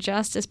who are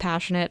just as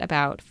passionate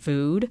about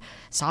food,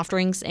 soft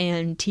drinks,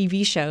 and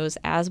TV shows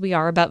as we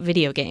are about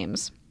video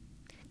games.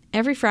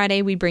 Every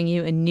Friday, we bring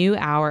you a new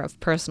hour of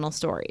personal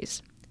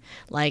stories,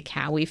 like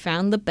how we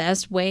found the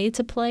best way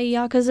to play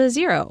Yakuza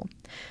 0,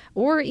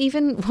 or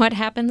even what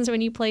happens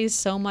when you play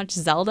so much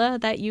Zelda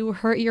that you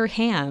hurt your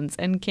hands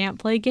and can't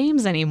play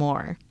games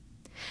anymore.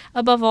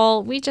 Above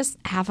all, we just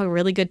have a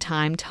really good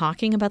time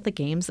talking about the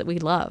games that we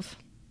love.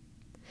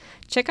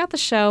 Check out the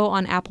show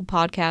on Apple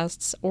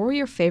Podcasts or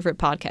your favorite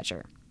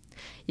podcatcher.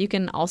 You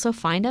can also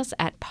find us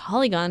at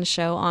Polygon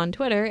Show on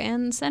Twitter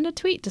and send a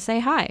tweet to say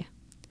hi.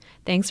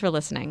 Thanks for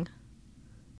listening.